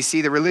again. We see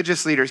the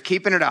religious leaders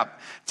keeping it up,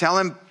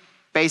 telling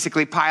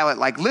basically Pilate,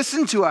 like,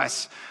 listen to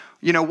us.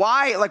 You know,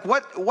 why? Like,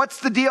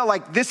 what's the deal?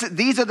 Like,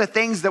 these are the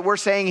things that we're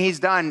saying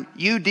he's done.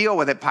 You deal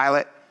with it,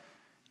 Pilate.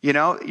 You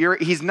know,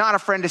 he's not a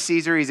friend of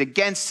Caesar. He's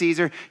against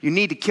Caesar. You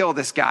need to kill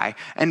this guy.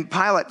 And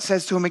Pilate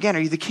says to him again,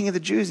 are you the king of the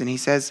Jews? And he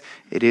says,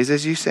 it is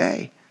as you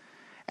say.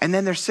 And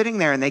then they're sitting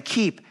there and they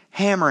keep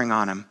hammering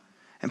on him.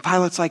 And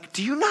Pilate's like,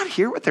 do you not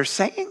hear what they're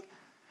saying?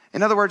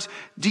 In other words,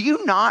 do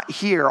you not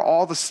hear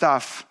all the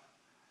stuff,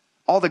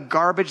 all the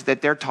garbage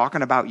that they're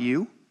talking about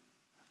you?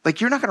 Like,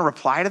 you're not going to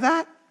reply to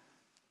that?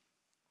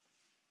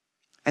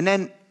 And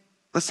then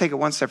let's take it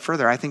one step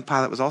further. I think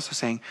Pilate was also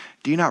saying,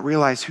 do you not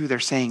realize who they're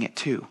saying it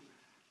to?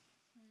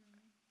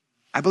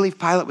 I believe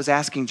Pilate was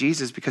asking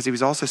Jesus because he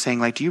was also saying,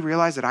 like, do you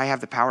realize that I have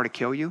the power to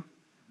kill you?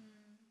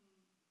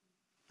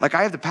 Like,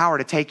 I have the power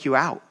to take you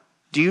out.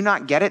 Do you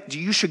not get it?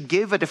 You should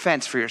give a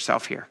defense for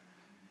yourself here.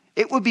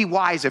 It would be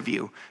wise of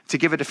you to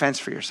give a defense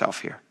for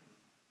yourself here.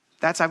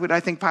 That's what I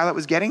think Pilate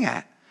was getting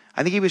at.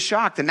 I think he was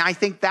shocked. And I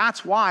think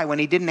that's why when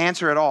he didn't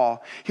answer at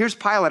all, here's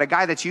Pilate, a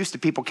guy that's used to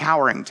people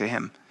cowering to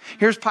him.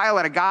 Here's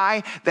Pilate, a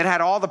guy that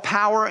had all the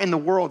power in the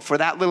world for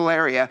that little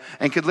area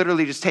and could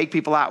literally just take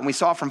people out. And we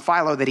saw from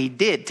Philo that he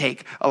did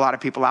take a lot of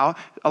people out,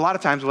 a lot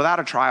of times without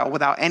a trial,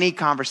 without any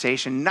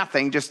conversation,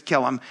 nothing, just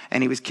kill him,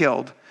 and he was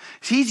killed.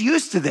 He's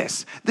used to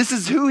this. This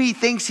is who he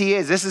thinks he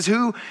is. This is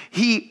who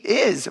he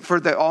is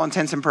for all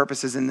intents and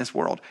purposes in this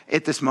world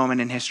at this moment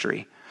in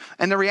history.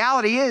 And the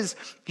reality is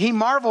he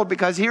marveled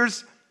because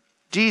here's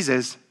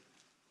Jesus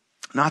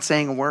not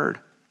saying a word.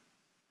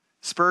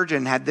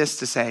 Spurgeon had this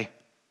to say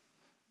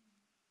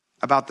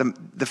about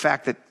the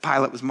fact that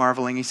Pilate was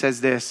marveling. He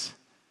says this,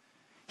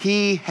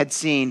 Pilate had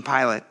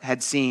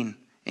seen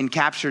in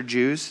captured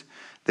Jews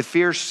the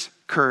fierce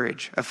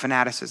courage of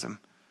fanaticism,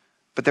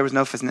 but there was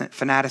no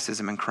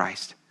fanaticism in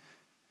Christ.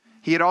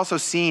 He had also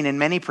seen in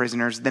many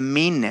prisoners the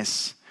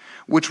meanness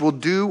which will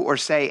do or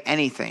say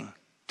anything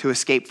to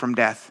escape from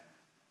death,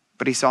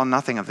 but he saw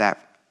nothing of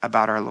that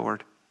about our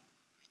Lord.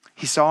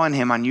 He saw in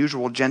him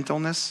unusual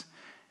gentleness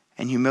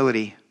and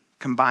humility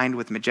combined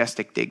with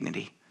majestic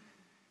dignity.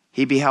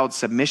 He beheld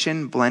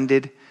submission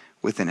blended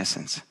with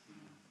innocence.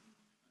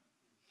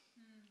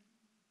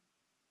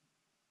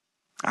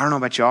 I don't know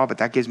about y'all, but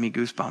that gives me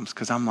goosebumps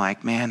because I'm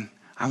like, man,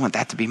 I want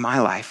that to be my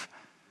life.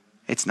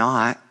 It's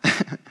not.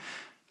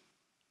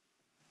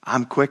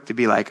 I'm quick to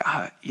be like,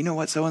 you know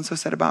what so-and-so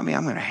said about me?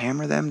 I'm going to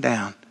hammer them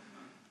down.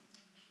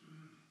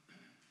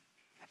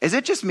 Is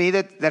it just me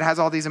that has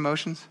all these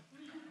emotions?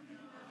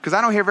 Because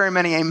I don't hear very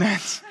many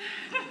amens.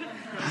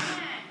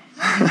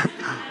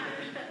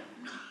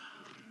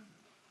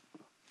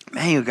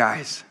 Man, you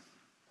guys.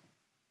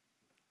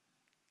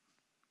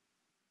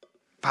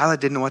 Pilate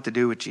didn't know what to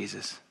do with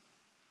Jesus.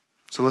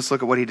 So let's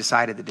look at what he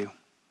decided to do.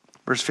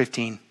 Verse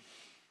 15. It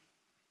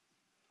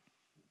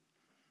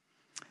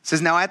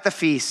says, now at the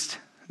feast,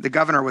 the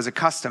governor was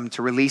accustomed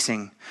to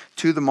releasing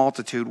to the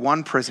multitude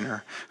one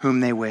prisoner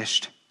whom they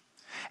wished.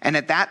 And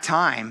at that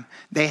time,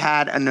 they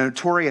had a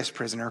notorious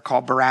prisoner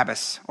called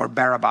Barabbas or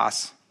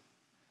Barabbas.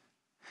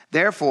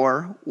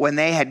 Therefore, when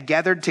they had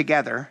gathered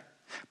together,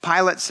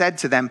 Pilate said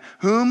to them,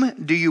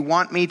 whom do you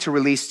want me to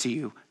release to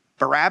you,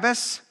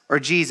 Barabbas or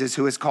Jesus,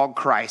 who is called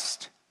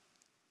Christ?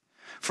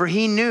 For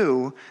he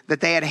knew that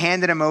they had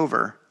handed him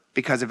over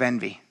because of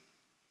envy.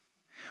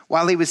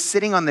 While he was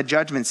sitting on the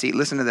judgment seat,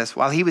 listen to this,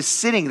 while he was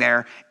sitting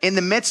there in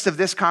the midst of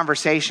this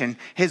conversation,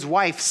 his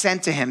wife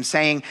sent to him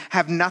saying,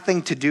 have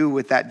nothing to do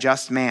with that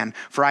just man,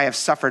 for I have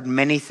suffered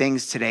many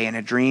things today in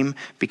a dream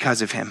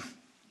because of him.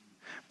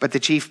 But the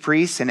chief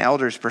priests and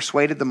elders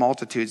persuaded the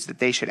multitudes that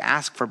they should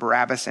ask for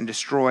Barabbas and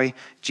destroy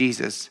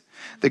Jesus.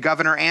 The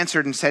governor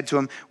answered and said to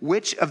him,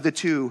 which of the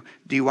two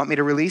do you want me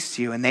to release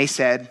to you? And they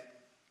said,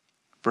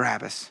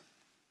 Barabbas.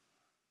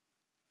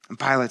 And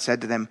Pilate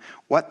said to them,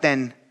 what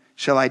then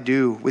shall I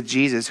do with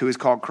Jesus, who is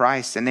called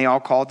Christ? And they all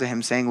called to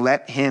him, saying,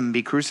 let him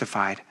be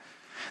crucified.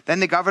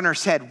 Then the governor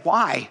said,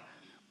 why?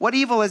 What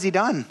evil has he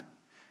done?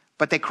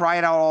 But they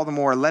cried out all the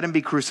more, let him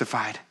be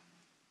crucified.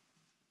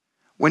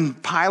 When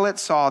Pilate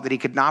saw that he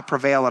could not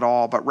prevail at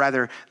all, but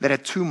rather that a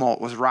tumult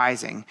was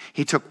rising,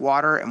 he took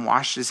water and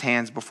washed his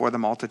hands before the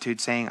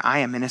multitude, saying, I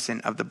am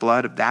innocent of the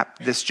blood of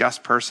this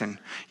just person.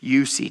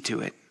 You see to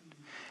it.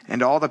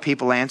 And all the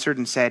people answered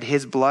and said,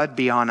 his blood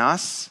be on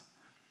us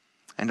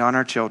and on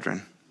our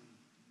children.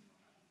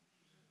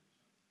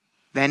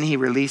 Then he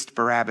released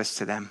Barabbas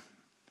to them.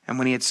 And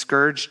when he had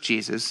scourged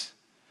Jesus,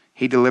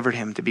 he delivered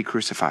him to be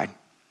crucified.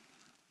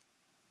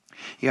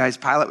 You guys,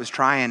 Pilate was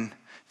trying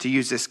to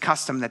use this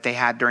custom that they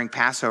had during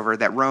Passover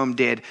that Rome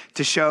did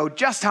to show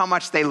just how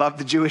much they loved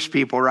the Jewish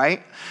people,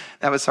 right?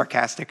 That was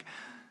sarcastic.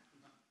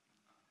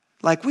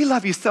 Like, we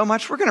love you so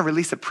much, we're going to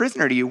release a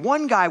prisoner to you.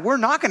 One guy we're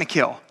not going to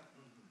kill,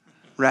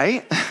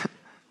 right?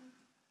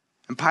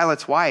 And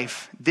Pilate's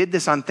wife did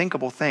this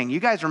unthinkable thing. You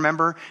guys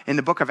remember in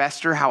the book of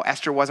Esther how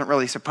Esther wasn't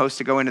really supposed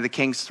to go into the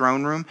king's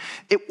throne room?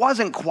 It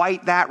wasn't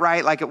quite that,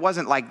 right? Like, it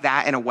wasn't like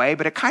that in a way,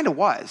 but it kind of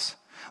was.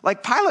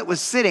 Like, Pilate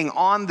was sitting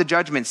on the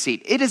judgment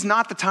seat. It is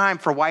not the time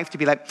for a wife to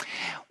be like,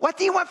 what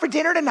do you want for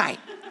dinner tonight?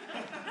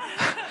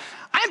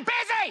 I'm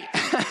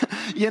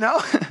busy! You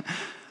know?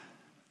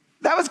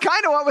 That was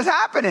kind of what was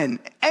happening.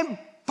 And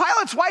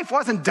Pilate's wife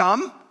wasn't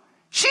dumb.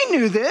 She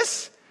knew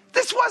this.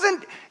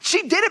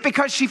 She did it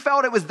because she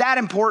felt it was that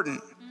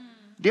important.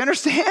 Do you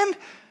understand?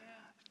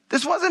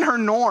 This wasn't her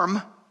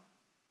norm.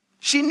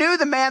 She knew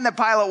the man that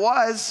Pilate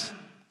was.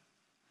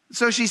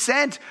 So she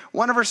sent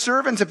one of her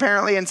servants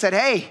apparently and said,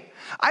 hey,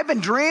 I've been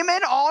dreaming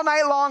all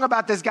night long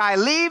about this guy.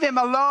 Leave him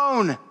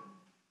alone.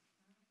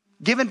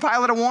 Giving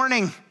Pilate a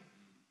warning.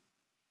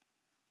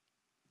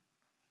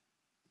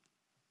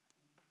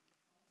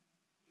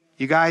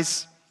 You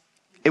guys,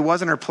 it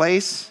wasn't her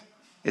place.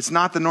 It's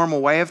not the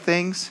normal way of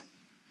things.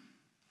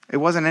 It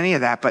wasn't any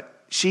of that,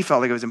 but she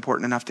felt like it was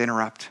important enough to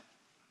interrupt.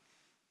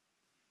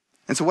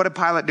 And so what did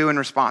Pilate do in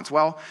response?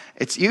 Well,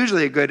 it's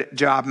usually a good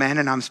job, men,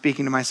 and I'm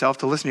speaking to myself,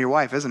 to listen to your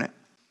wife, isn't it?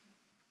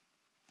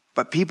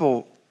 But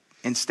people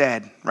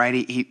instead, right,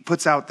 he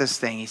puts out this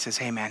thing. He says,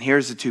 hey, man,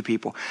 here's the two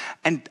people.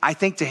 And I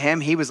think to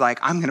him, he was like,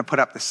 I'm going to put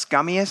up the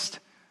scummiest,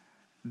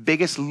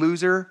 biggest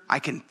loser I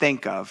can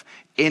think of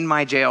in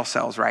my jail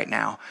cells right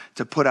now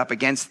to put up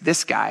against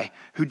this guy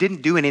who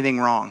didn't do anything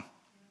wrong.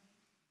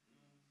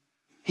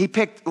 He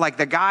picked like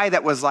the guy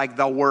that was like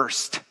the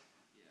worst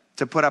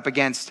to put up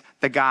against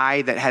the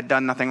guy that had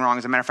done nothing wrong.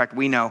 As a matter of fact,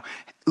 we know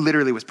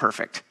literally was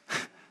perfect.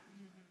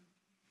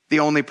 The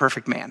only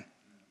perfect man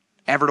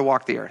ever to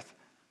walk the earth.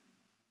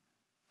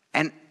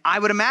 And I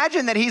would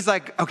imagine that he's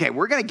like, okay,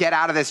 we're going to get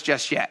out of this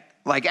just yet.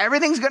 Like,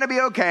 everything's going to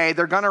be okay.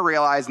 They're going to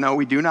realize, no,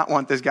 we do not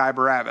want this guy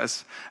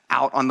Barabbas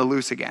out on the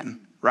loose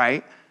again,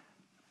 right?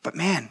 But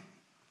man,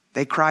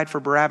 they cried for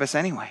Barabbas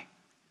anyway.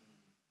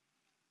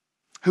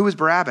 Who was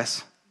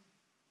Barabbas?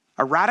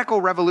 A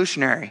radical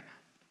revolutionary.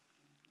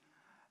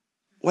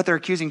 What they're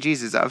accusing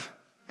Jesus of,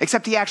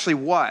 except he actually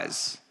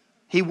was.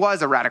 He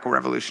was a radical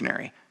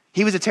revolutionary.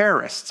 He was a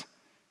terrorist,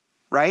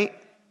 right?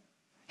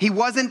 He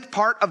wasn't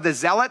part of the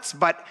zealots,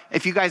 but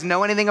if you guys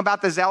know anything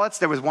about the zealots,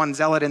 there was one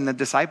zealot in the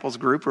disciples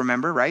group,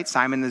 remember, right?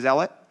 Simon the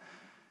Zealot.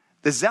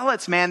 The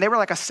zealots, man, they were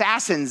like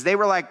assassins. They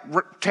were like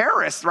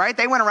terrorists, right?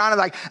 They went around and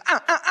like,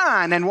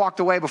 and then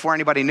walked away before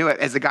anybody knew it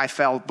as the guy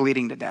fell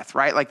bleeding to death,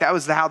 right? Like that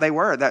was how they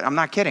were. I'm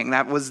not kidding.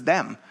 That was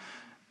them.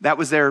 That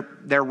was their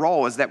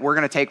role, is that we're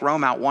going to take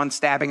Rome out one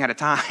stabbing at a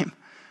time,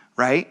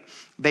 right?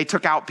 They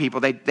took out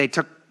people.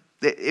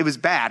 It was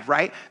bad,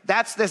 right?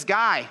 That's this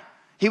guy.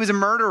 He was a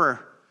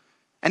murderer.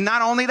 And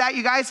not only that,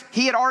 you guys,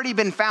 he had already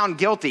been found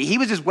guilty. He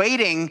was just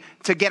waiting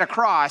to get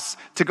across,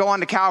 to go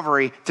on to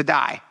Calvary, to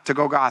die, to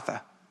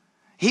Golgotha.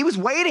 He was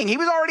waiting. He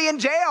was already in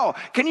jail.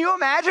 Can you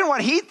imagine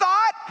what he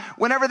thought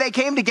whenever they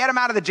came to get him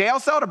out of the jail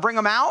cell to bring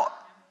him out?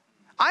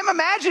 I'm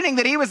imagining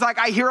that he was like,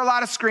 I hear a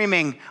lot of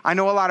screaming. I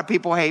know a lot of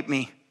people hate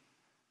me.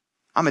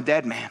 I'm a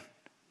dead man.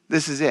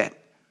 This is it.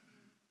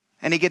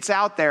 And he gets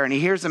out there and he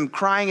hears them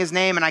crying his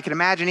name. And I can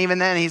imagine even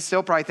then he's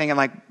still probably thinking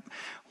like,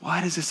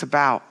 what is this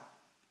about?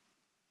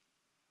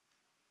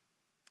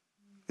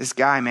 This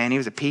guy, man, he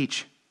was a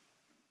peach.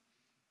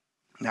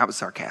 That was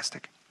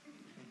sarcastic.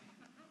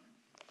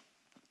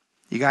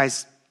 You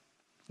guys,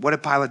 what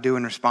did Pilate do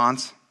in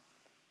response?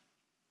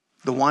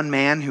 The one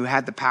man who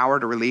had the power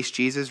to release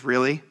Jesus,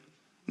 really?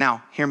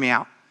 Now, hear me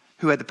out.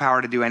 Who had the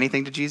power to do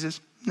anything to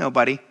Jesus?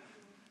 Nobody.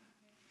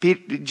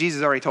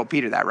 Jesus already told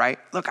Peter that, right?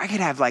 Look, I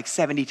could have like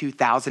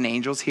 72,000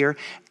 angels here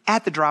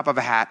at the drop of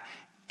a hat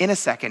in a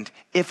second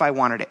if I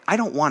wanted it. I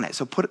don't want it,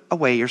 so put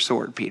away your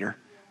sword, Peter.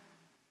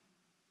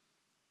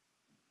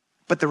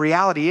 But the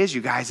reality is, you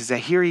guys, is that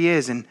here he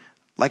is, and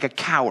like a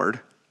coward,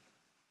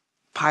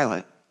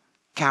 Pilate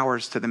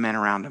cowers to the men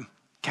around him,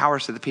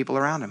 cowers to the people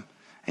around him.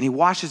 And he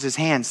washes his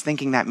hands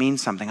thinking that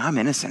means something. I'm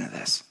innocent of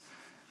this.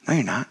 No,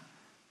 you're not.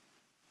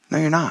 No,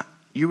 you're not.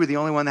 You were the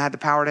only one that had the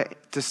power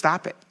to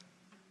stop it.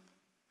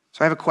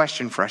 So I have a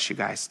question for us, you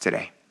guys,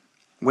 today.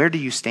 Where do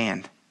you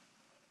stand?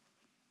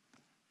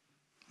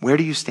 Where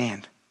do you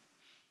stand?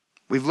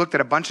 We've looked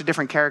at a bunch of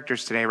different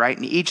characters today, right?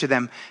 And each of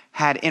them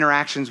had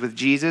interactions with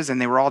Jesus,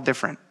 and they were all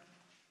different.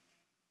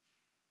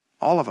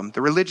 All of them.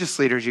 The religious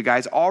leaders, you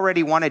guys,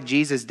 already wanted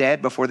Jesus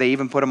dead before they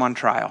even put him on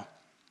trial.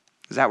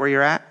 Is that where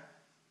you're at?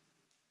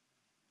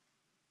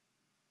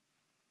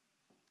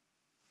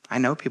 I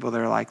know people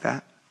that are like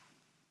that.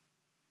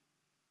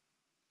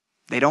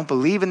 They don't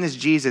believe in this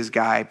Jesus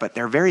guy, but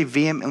they're very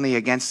vehemently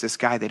against this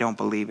guy they don't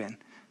believe in.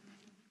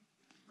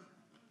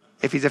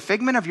 If he's a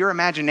figment of your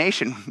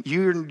imagination,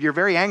 you're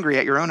very angry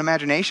at your own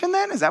imagination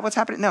then? Is that what's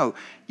happening? No,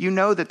 you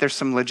know that there's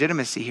some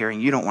legitimacy here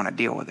and you don't want to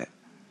deal with it,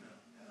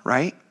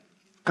 right?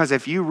 Because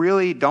if you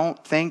really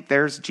don't think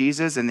there's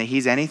Jesus and that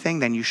he's anything,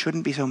 then you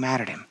shouldn't be so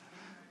mad at him,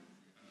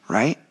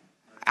 right?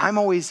 I'm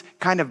always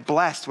kind of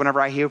blessed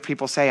whenever I hear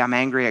people say I'm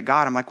angry at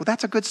God. I'm like, well,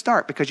 that's a good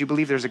start because you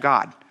believe there's a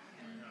God.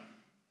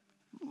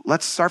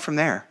 Let's start from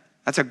there.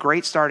 That's a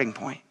great starting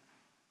point,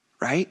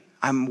 right?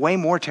 I'm way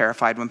more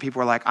terrified when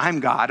people are like, I'm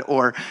God,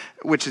 or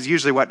which is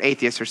usually what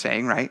atheists are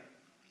saying, right?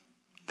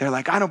 They're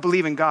like, I don't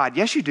believe in God.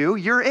 Yes, you do.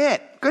 You're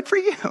it. Good for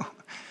you.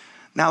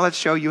 Now let's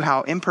show you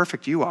how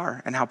imperfect you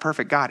are and how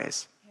perfect God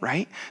is,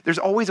 right? There's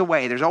always a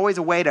way. There's always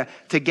a way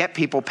to get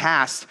people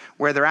past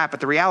where they're at.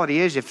 But the reality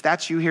is, if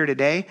that's you here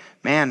today,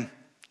 man,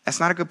 that's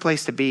not a good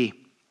place to be.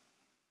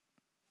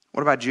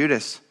 What about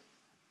Judas?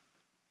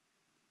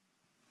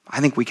 I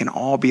think we can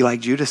all be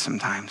like Judas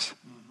sometimes.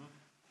 Mm-hmm.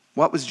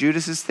 What was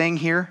Judas's thing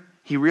here?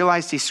 He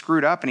realized he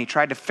screwed up and he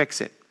tried to fix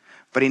it,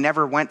 but he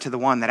never went to the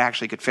one that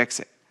actually could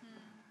fix it.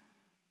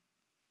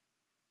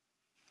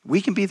 We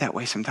can be that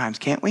way sometimes,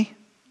 can't we?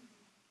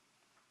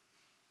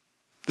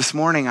 This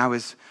morning I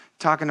was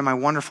talking to my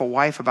wonderful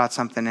wife about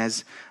something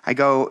as I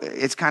go,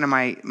 it's kind of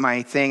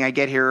my thing. I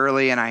get here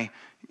early and I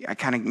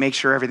kind of make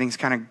sure everything's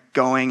kind of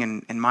going,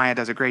 and Maya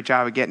does a great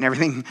job of getting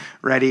everything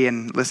ready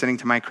and listening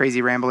to my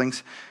crazy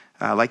ramblings.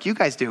 Like you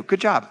guys do.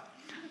 Good job.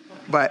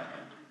 But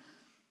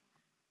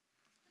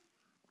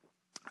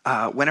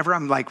whenever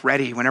I'm like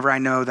ready, whenever I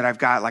know that I've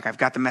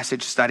got the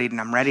message studied and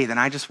I'm ready, then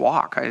I just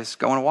walk. I just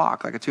go on a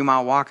walk, like a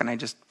 2-mile walk, and I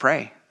just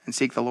pray and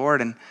seek the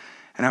Lord. And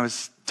I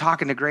was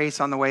talking to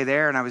Grace on the way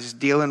there, and I was just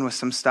dealing with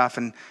some stuff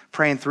and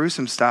praying through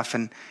some stuff.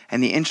 And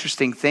the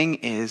interesting thing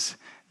is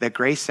that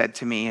Grace said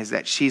to me is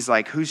that she's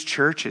like, whose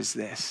church is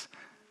this?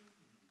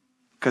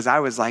 Because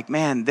I was like,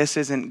 man, this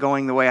isn't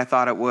going the way I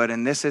thought it would,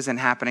 and this isn't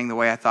happening the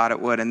way I thought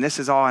it would, and this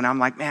is all, and I'm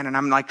like, man, and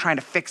I'm like trying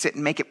to fix it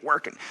and make it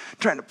work and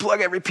trying to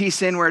plug every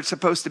piece in where it's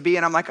supposed to be,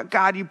 and I'm like, oh,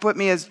 God, you put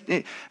me as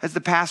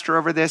the pastor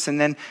over this,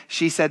 and then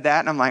she said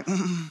that, and I'm like,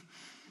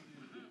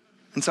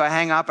 And so I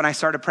hang up and I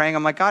started praying.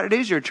 I'm like, God, it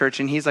is your church,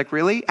 and he's like,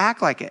 really?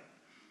 Act like it,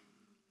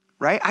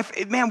 right?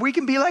 Man, we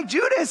can be like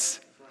Judas.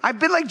 I've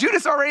been like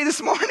Judas already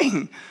this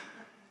morning,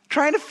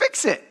 trying to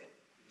fix it.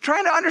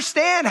 Trying to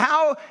understand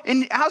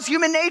how's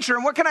human nature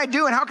and what can I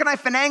do and how can I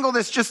finagle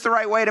this just the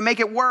right way to make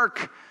it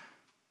work.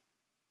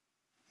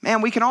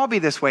 Man, we can all be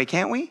this way,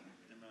 can't we? Amen.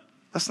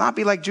 Let's not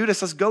be like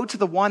Judas. Let's go to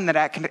the one that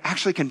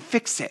actually can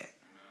fix it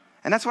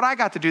And that's what I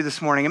got to do this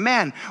morning. And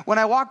man, when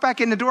I walked back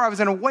in the door, I was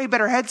in a way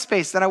better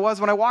headspace than I was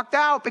when I walked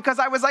out, because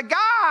I was like,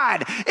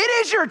 God,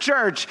 it is your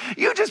church.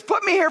 You just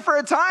put me here for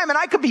a time, and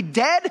I could be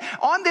dead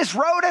on this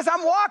road as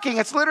I'm walking.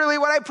 It's literally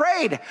what I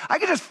prayed. I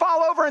could just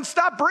fall over and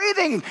stop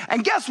breathing.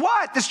 And guess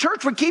what? This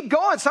church would keep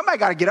going. Somebody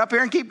got to get up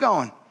here and keep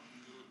going.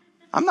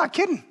 I'm not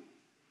kidding.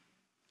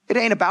 It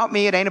ain't about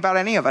me. It ain't about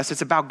any of us.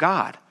 It's about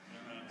God.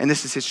 And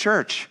this is his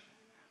church.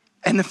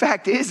 And the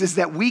fact is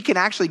that we can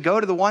actually go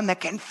to the one that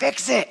can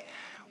fix it.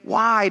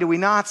 Why do we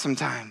not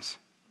sometimes?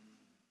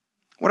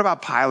 What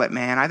about Pilate,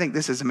 man? I think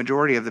this is the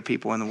majority of the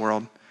people in the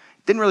world.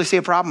 Didn't really see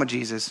a problem with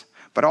Jesus,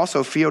 but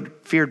also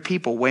feared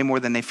people way more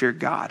than they feared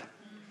God.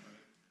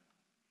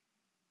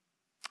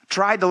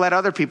 Tried to let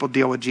other people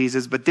deal with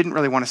Jesus, but didn't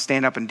really want to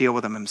stand up and deal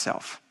with him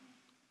himself.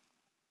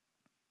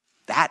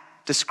 That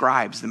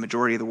describes the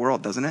majority of the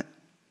world, doesn't it?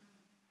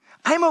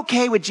 I'm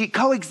okay with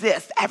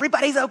coexist.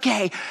 Everybody's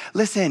okay.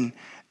 Listen,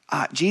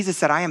 Jesus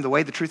said, I am the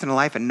way, the truth, and the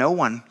life, and no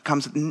one,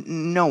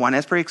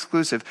 that's pretty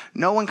exclusive.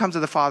 No one comes to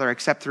the Father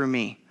except through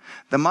me.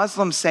 The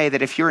Muslims say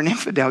that if you're an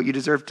infidel, you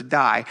deserve to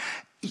die.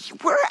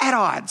 We're at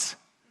odds,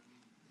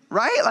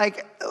 right?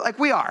 Like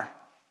we are.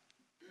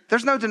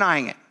 There's no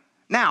denying it.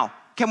 Now,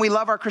 can we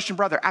love our Christian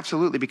brother?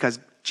 Absolutely, because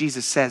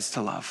Jesus says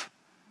to love.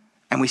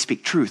 And we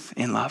speak truth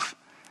in love.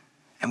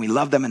 And we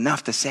love them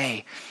enough to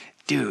say,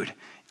 dude,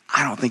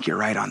 I don't think you're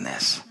right on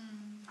this.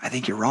 I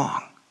think you're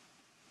wrong.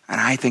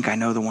 And I think I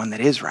know the one that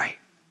is right.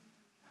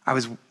 I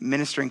was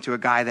ministering to a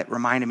guy that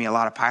reminded me a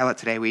lot of Pilate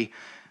today. We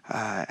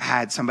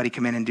had somebody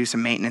come in and do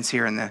some maintenance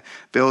here in the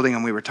building,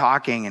 and we were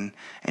talking,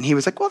 and he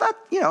was like, well,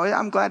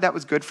 I'm glad that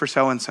was good for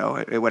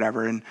so-and-so,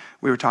 whatever. And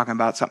we were talking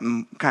about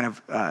something kind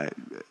of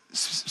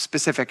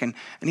specific, and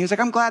he was like,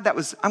 I'm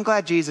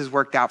glad Jesus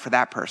worked out for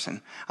that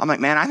person. I'm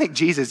like, man, I think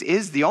Jesus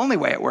is the only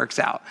way it works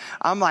out.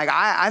 I'm like,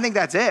 I think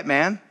that's it,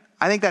 man.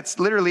 I think that's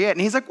literally it.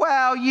 And he's like,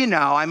 well,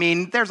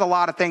 there's a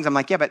lot of things. I'm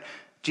like, yeah, but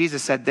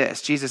Jesus said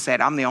this. Jesus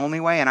said, I'm the only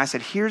way. And I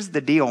said, here's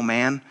the deal,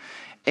 man.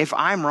 If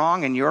I'm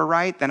wrong and you're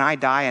right, then I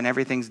die and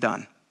everything's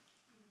done.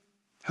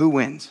 Who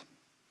wins?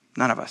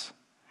 None of us.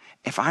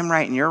 If I'm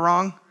right and you're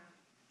wrong,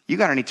 you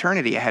got an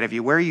eternity ahead of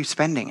you. Where are you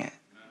spending it?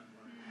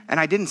 And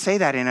I didn't say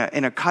that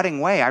in a cutting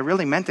way. I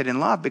really meant it in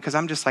love, because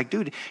I'm just like,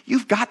 dude,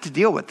 you've got to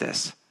deal with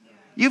this.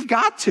 You've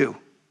got to.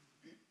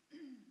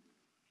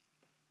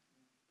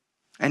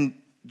 And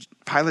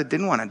Pilate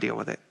didn't want to deal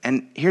with it.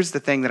 And here's the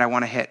thing that I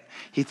want to hit.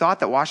 He thought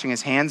that washing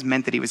his hands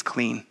meant that he was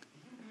clean.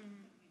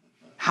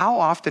 How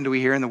often do we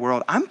hear in the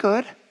world, I'm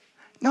good?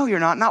 No, you're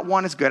not. Not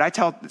one is good. I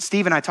tell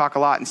Steve and I talk a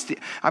lot, and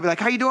I'll be like,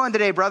 how you doing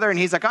today, brother? And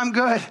he's like, I'm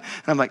good.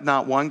 And I'm like,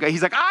 not one good.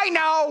 He's like, I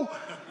know.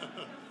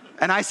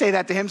 And I say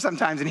that to him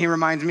sometimes, and he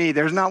reminds me,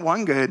 there's not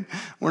one good.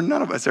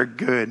 None of us are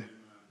good.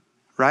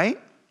 Right?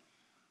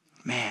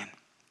 Man.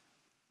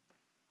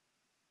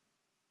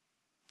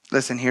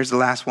 Listen, here's the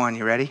last one.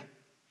 You ready?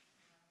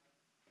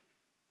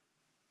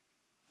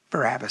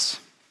 Barabbas.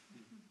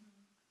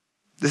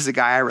 This is a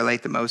guy I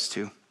relate the most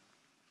to.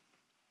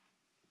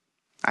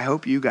 I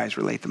hope you guys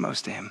relate the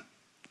most to him.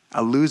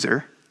 A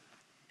loser.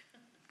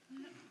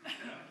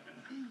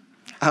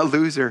 A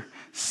loser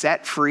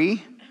set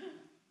free,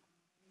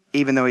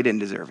 even though he didn't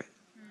deserve it.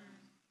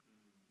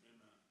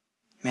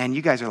 Man,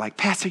 you guys are like,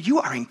 Pastor, you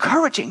are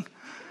encouraging.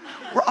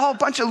 We're all a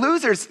bunch of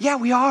losers. Yeah,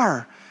 we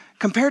are.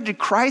 Compared to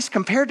Christ,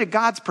 compared to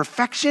God's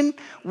perfection,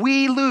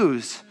 we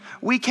lose.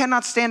 We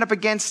cannot stand up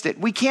against it.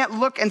 We can't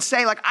look and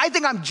say, like, I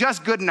think I'm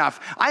just good enough.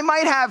 I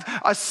might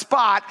have a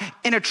spot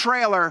in a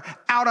trailer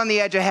out on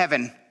the edge of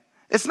heaven.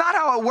 It's not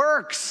how it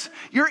works.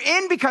 You're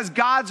in because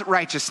God's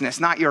righteousness,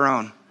 not your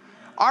own.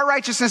 Our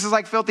righteousness is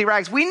like filthy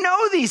rags. We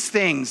know these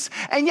things.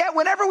 And yet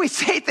whenever we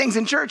say things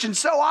in church, and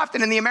so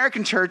often in the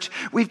American church,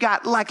 we've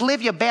got, like,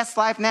 live your best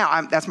life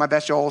now. That's my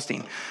best Joel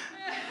Osteen.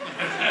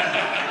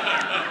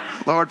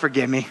 Lord,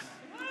 forgive me.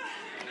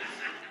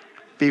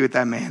 Be with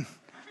that man.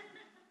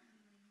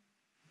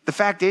 The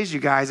fact is,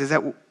 you guys, is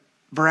that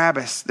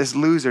Barabbas, this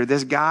loser,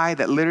 this guy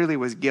that literally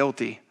was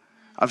guilty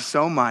of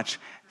so much,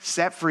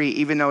 set free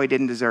even though he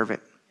didn't deserve it.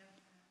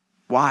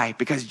 Why?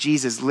 Because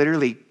Jesus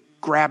literally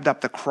grabbed up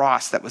the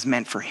cross that was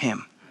meant for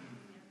him.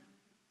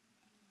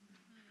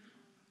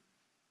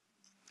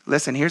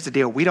 Listen, here's the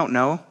deal. We don't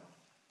know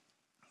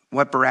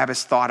what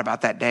Barabbas thought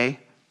about that day.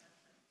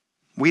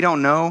 We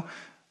don't know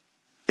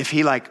if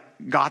he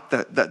got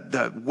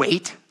the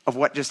weight of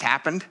what just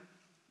happened.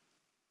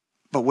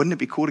 But wouldn't it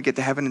be cool to get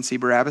to heaven and see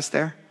Barabbas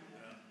there?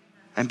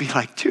 And be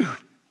like, dude,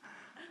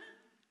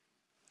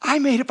 I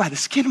made it by the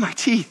skin of my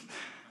teeth.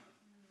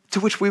 To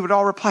which we would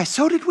all reply,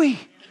 so did we.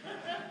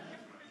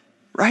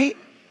 Right?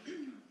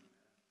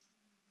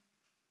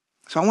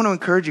 So I want to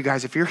encourage you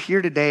guys, if you're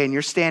here today and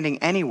you're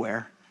standing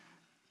anywhere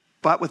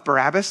but with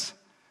Barabbas,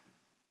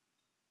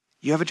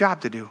 you have a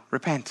job to do.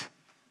 Repent.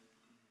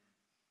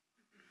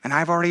 And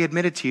I've already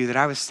admitted to you that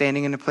I was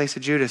standing in the place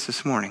of Judas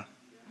this morning.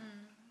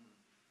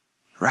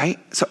 Right?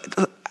 So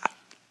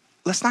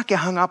let's not get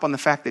hung up on the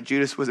fact that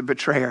Judas was a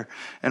betrayer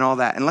and all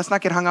that. And let's not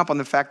get hung up on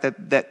the fact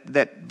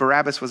that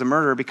Barabbas was a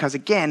murderer, because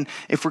again,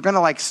 if we're going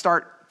to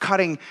start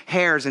cutting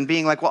hairs and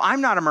being like, well,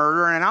 I'm not a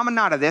murderer and I'm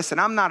not a this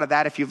and I'm not a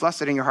that. If you've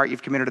lusted in your heart,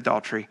 you've committed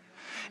adultery.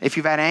 If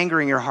you've had anger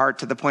in your heart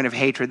to the point of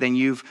hatred, then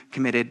you've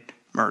committed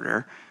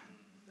murder.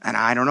 And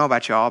I don't know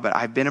about y'all, but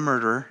I've been a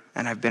murderer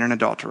and I've been an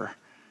adulterer.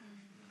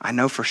 I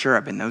know for sure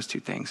I've been those two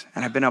things.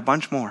 And I've been a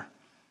bunch more.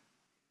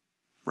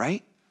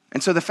 Right?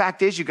 And so the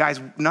fact is, you guys,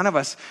 none of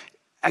us,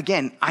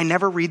 again, I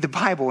never read the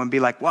Bible and be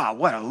like, wow,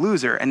 what a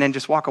loser, and then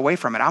just walk away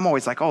from it. I'm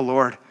always like, oh,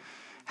 Lord,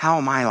 how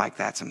am I like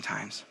that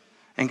sometimes?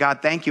 And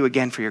God, thank you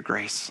again for your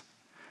grace.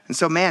 And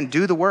so, man,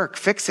 do the work.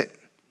 Fix it.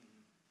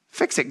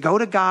 Fix it. Go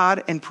to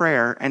God in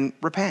prayer and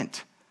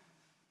repent.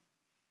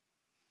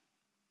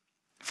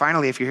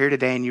 Finally, if you're here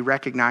today and you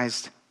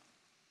recognize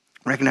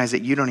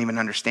that you don't even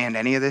understand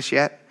any of this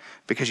yet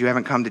because you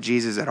haven't come to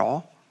Jesus at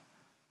all,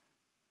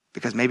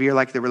 because maybe you're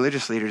like the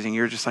religious leaders and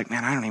you're just like,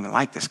 man, I don't even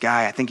like this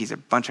guy. I think he's a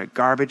bunch of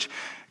garbage.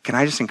 Can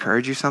I just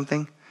encourage you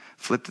something?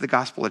 Flip to the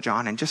Gospel of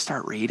John and just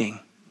start reading.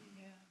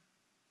 Yeah.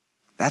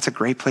 That's a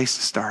great place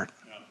to start.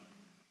 Yeah.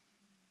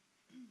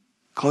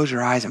 Close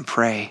your eyes and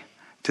pray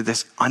to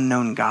this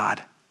unknown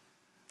God.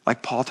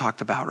 Like Paul talked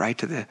about, right?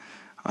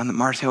 On the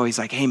Mars Hill, he's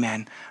like, hey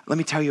man, let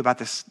me tell you about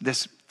this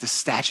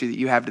statue that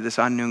you have to this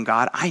unknown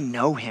God. I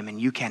know him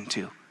and you can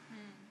too.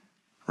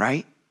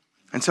 Right?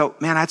 And so,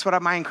 man, that's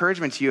what my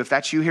encouragement to you. If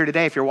that's you here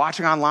today, if you're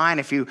watching online,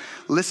 if you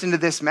listen to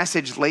this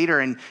message later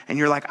and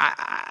you're like,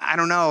 I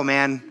don't know,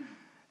 man.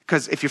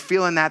 Because if you're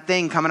feeling that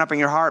thing coming up in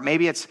your heart,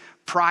 maybe it's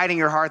pride in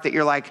your heart that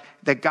you're like,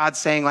 that God's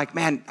saying like,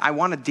 man, I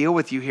want to deal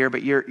with you here,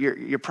 but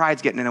your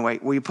pride's getting in the way.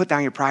 Will you put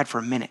down your pride for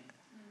a minute?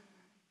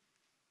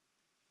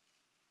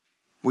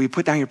 Will you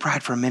put down your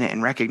pride for a minute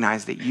and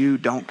recognize that you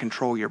don't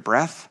control your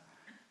breath?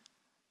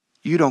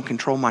 You don't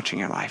control much in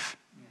your life.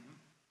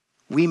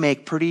 We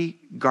make pretty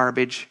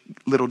garbage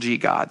little g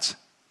gods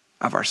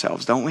of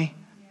ourselves, don't we?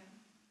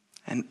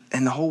 Yeah.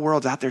 And the whole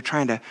world's out there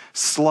trying to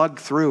slug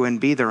through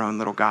and be their own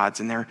little gods,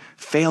 and they're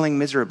failing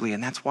miserably.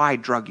 And that's why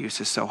drug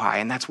use is so high,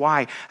 and that's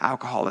why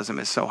alcoholism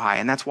is so high,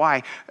 and that's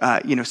why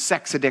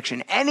sex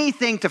addiction,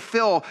 anything to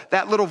fill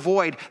that little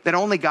void that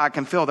only God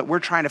can fill, that we're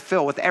trying to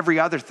fill with every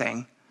other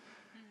thing.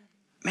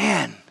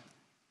 Man,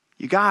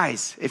 you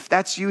guys, if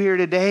that's you here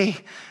today,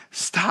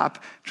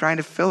 stop trying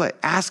to fill it.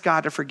 Ask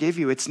God to forgive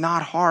you. It's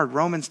not hard.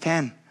 Romans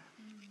 10,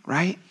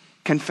 right?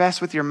 Confess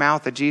with your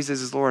mouth that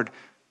Jesus is Lord,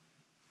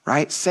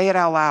 right? Say it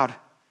out loud.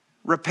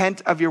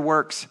 Repent of your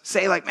works.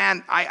 Say like,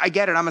 man, I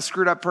get it. I'm a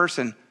screwed up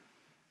person.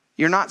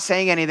 You're not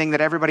saying anything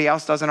that everybody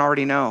else doesn't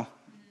already know.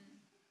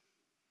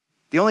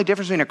 The only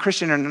difference between a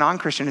Christian and a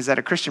non-Christian is that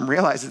a Christian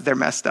realizes they're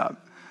messed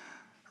up,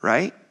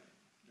 right?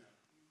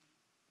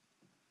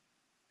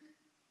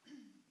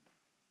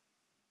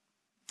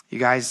 You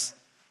guys,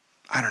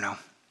 I don't know.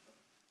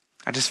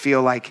 I just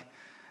feel like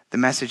the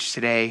message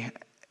today,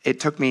 it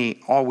took me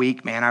all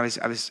week, man. I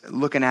was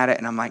looking at it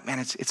and I'm like, man,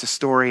 it's a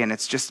story and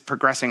it's just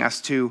progressing us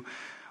to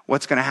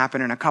what's going to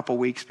happen in a couple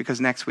weeks,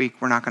 because next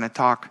week we're not going to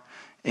talk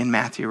in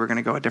Matthew. We're going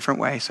to go a different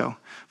way. So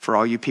for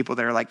all you people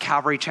that are like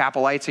Calvary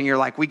Chapelites and you're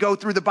like, we go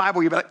through the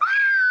Bible, you'll be like,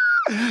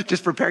 ah!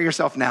 Just prepare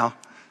yourself now.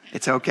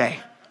 It's okay.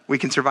 We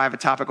can survive a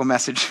topical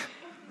message.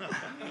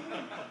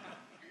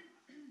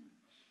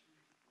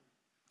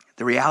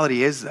 The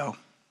reality is, though,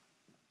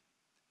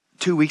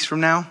 2 weeks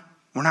from now,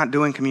 we're not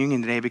doing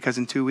communion today because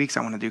in 2 weeks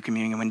I want to do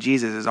communion when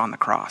Jesus is on the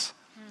cross.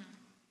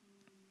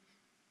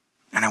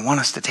 And I want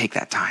us to take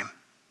that time.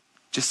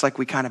 Just like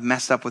we kind of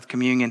messed up with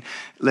communion.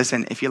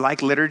 Listen, if you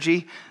like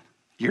liturgy,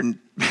 you're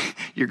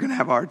going to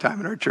have a hard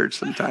time in our church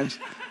sometimes,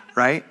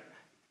 right?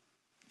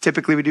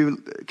 Typically we do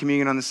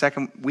communion on the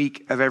second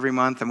week of every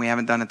month, and we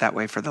haven't done it that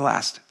way for the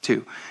last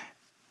 2.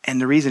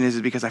 And the reason is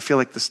because I feel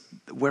like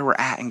where we're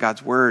at in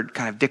God's word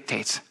kind of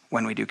dictates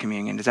when we do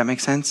communion. Does that make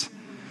sense?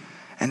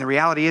 And the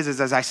reality is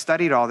as I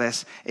studied all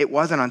this, it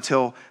wasn't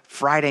until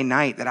Friday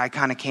night that I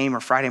kind of came, or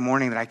Friday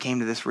morning that I came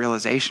to this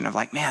realization of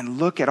like, man,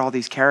 look at all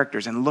these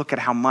characters and look at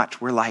how much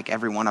we're like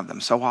every one of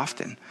them so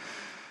often.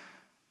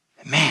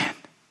 Man.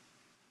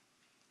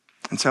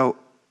 And so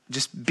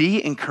just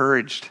be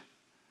encouraged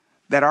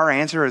that our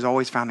answer is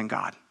always found in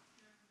God.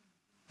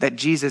 That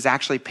Jesus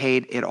actually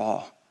paid it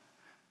all.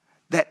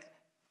 That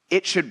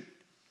it should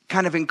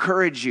kind of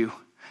encourage you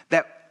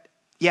that,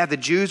 yeah, the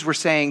Jews were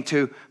saying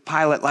to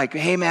Pilate, like,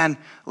 hey man,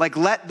 like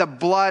let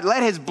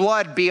his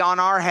blood be on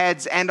our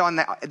heads and on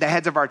the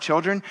heads of our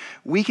children.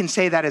 We can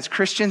say that as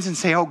Christians and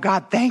say, oh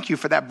God, thank you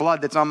for that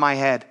blood that's on my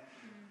head.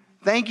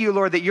 Thank you,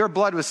 Lord, that your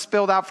blood was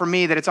spilled out for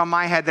me, that it's on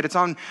my head, that it's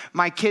on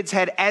my kids'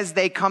 head as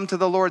they come to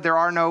the Lord. There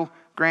are no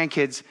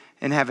grandkids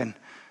in heaven,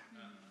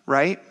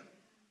 right?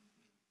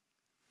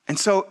 And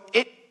so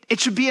it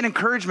should be an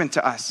encouragement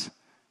to us.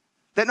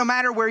 That no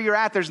matter where you're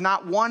at, there's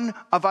not one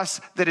of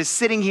us that is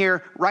sitting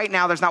here right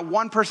now. There's not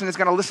one person that's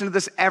going to listen to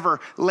this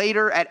ever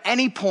later at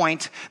any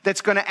point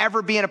that's going to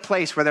ever be in a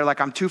place where they're like,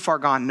 I'm too far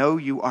gone. No,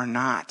 you are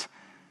not.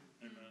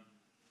 Amen.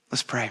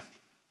 Let's pray.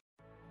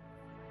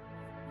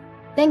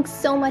 Thanks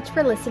so much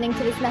for listening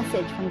to this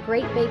message from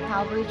Great Bay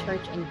Calvary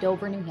Church in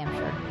Dover, New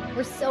Hampshire.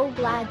 We're so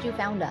glad you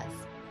found us.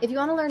 If you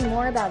want to learn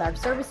more about our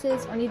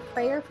services or need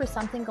prayer for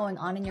something going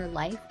on in your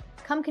life,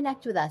 come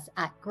connect with us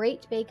at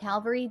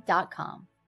greatbaycalvary.com.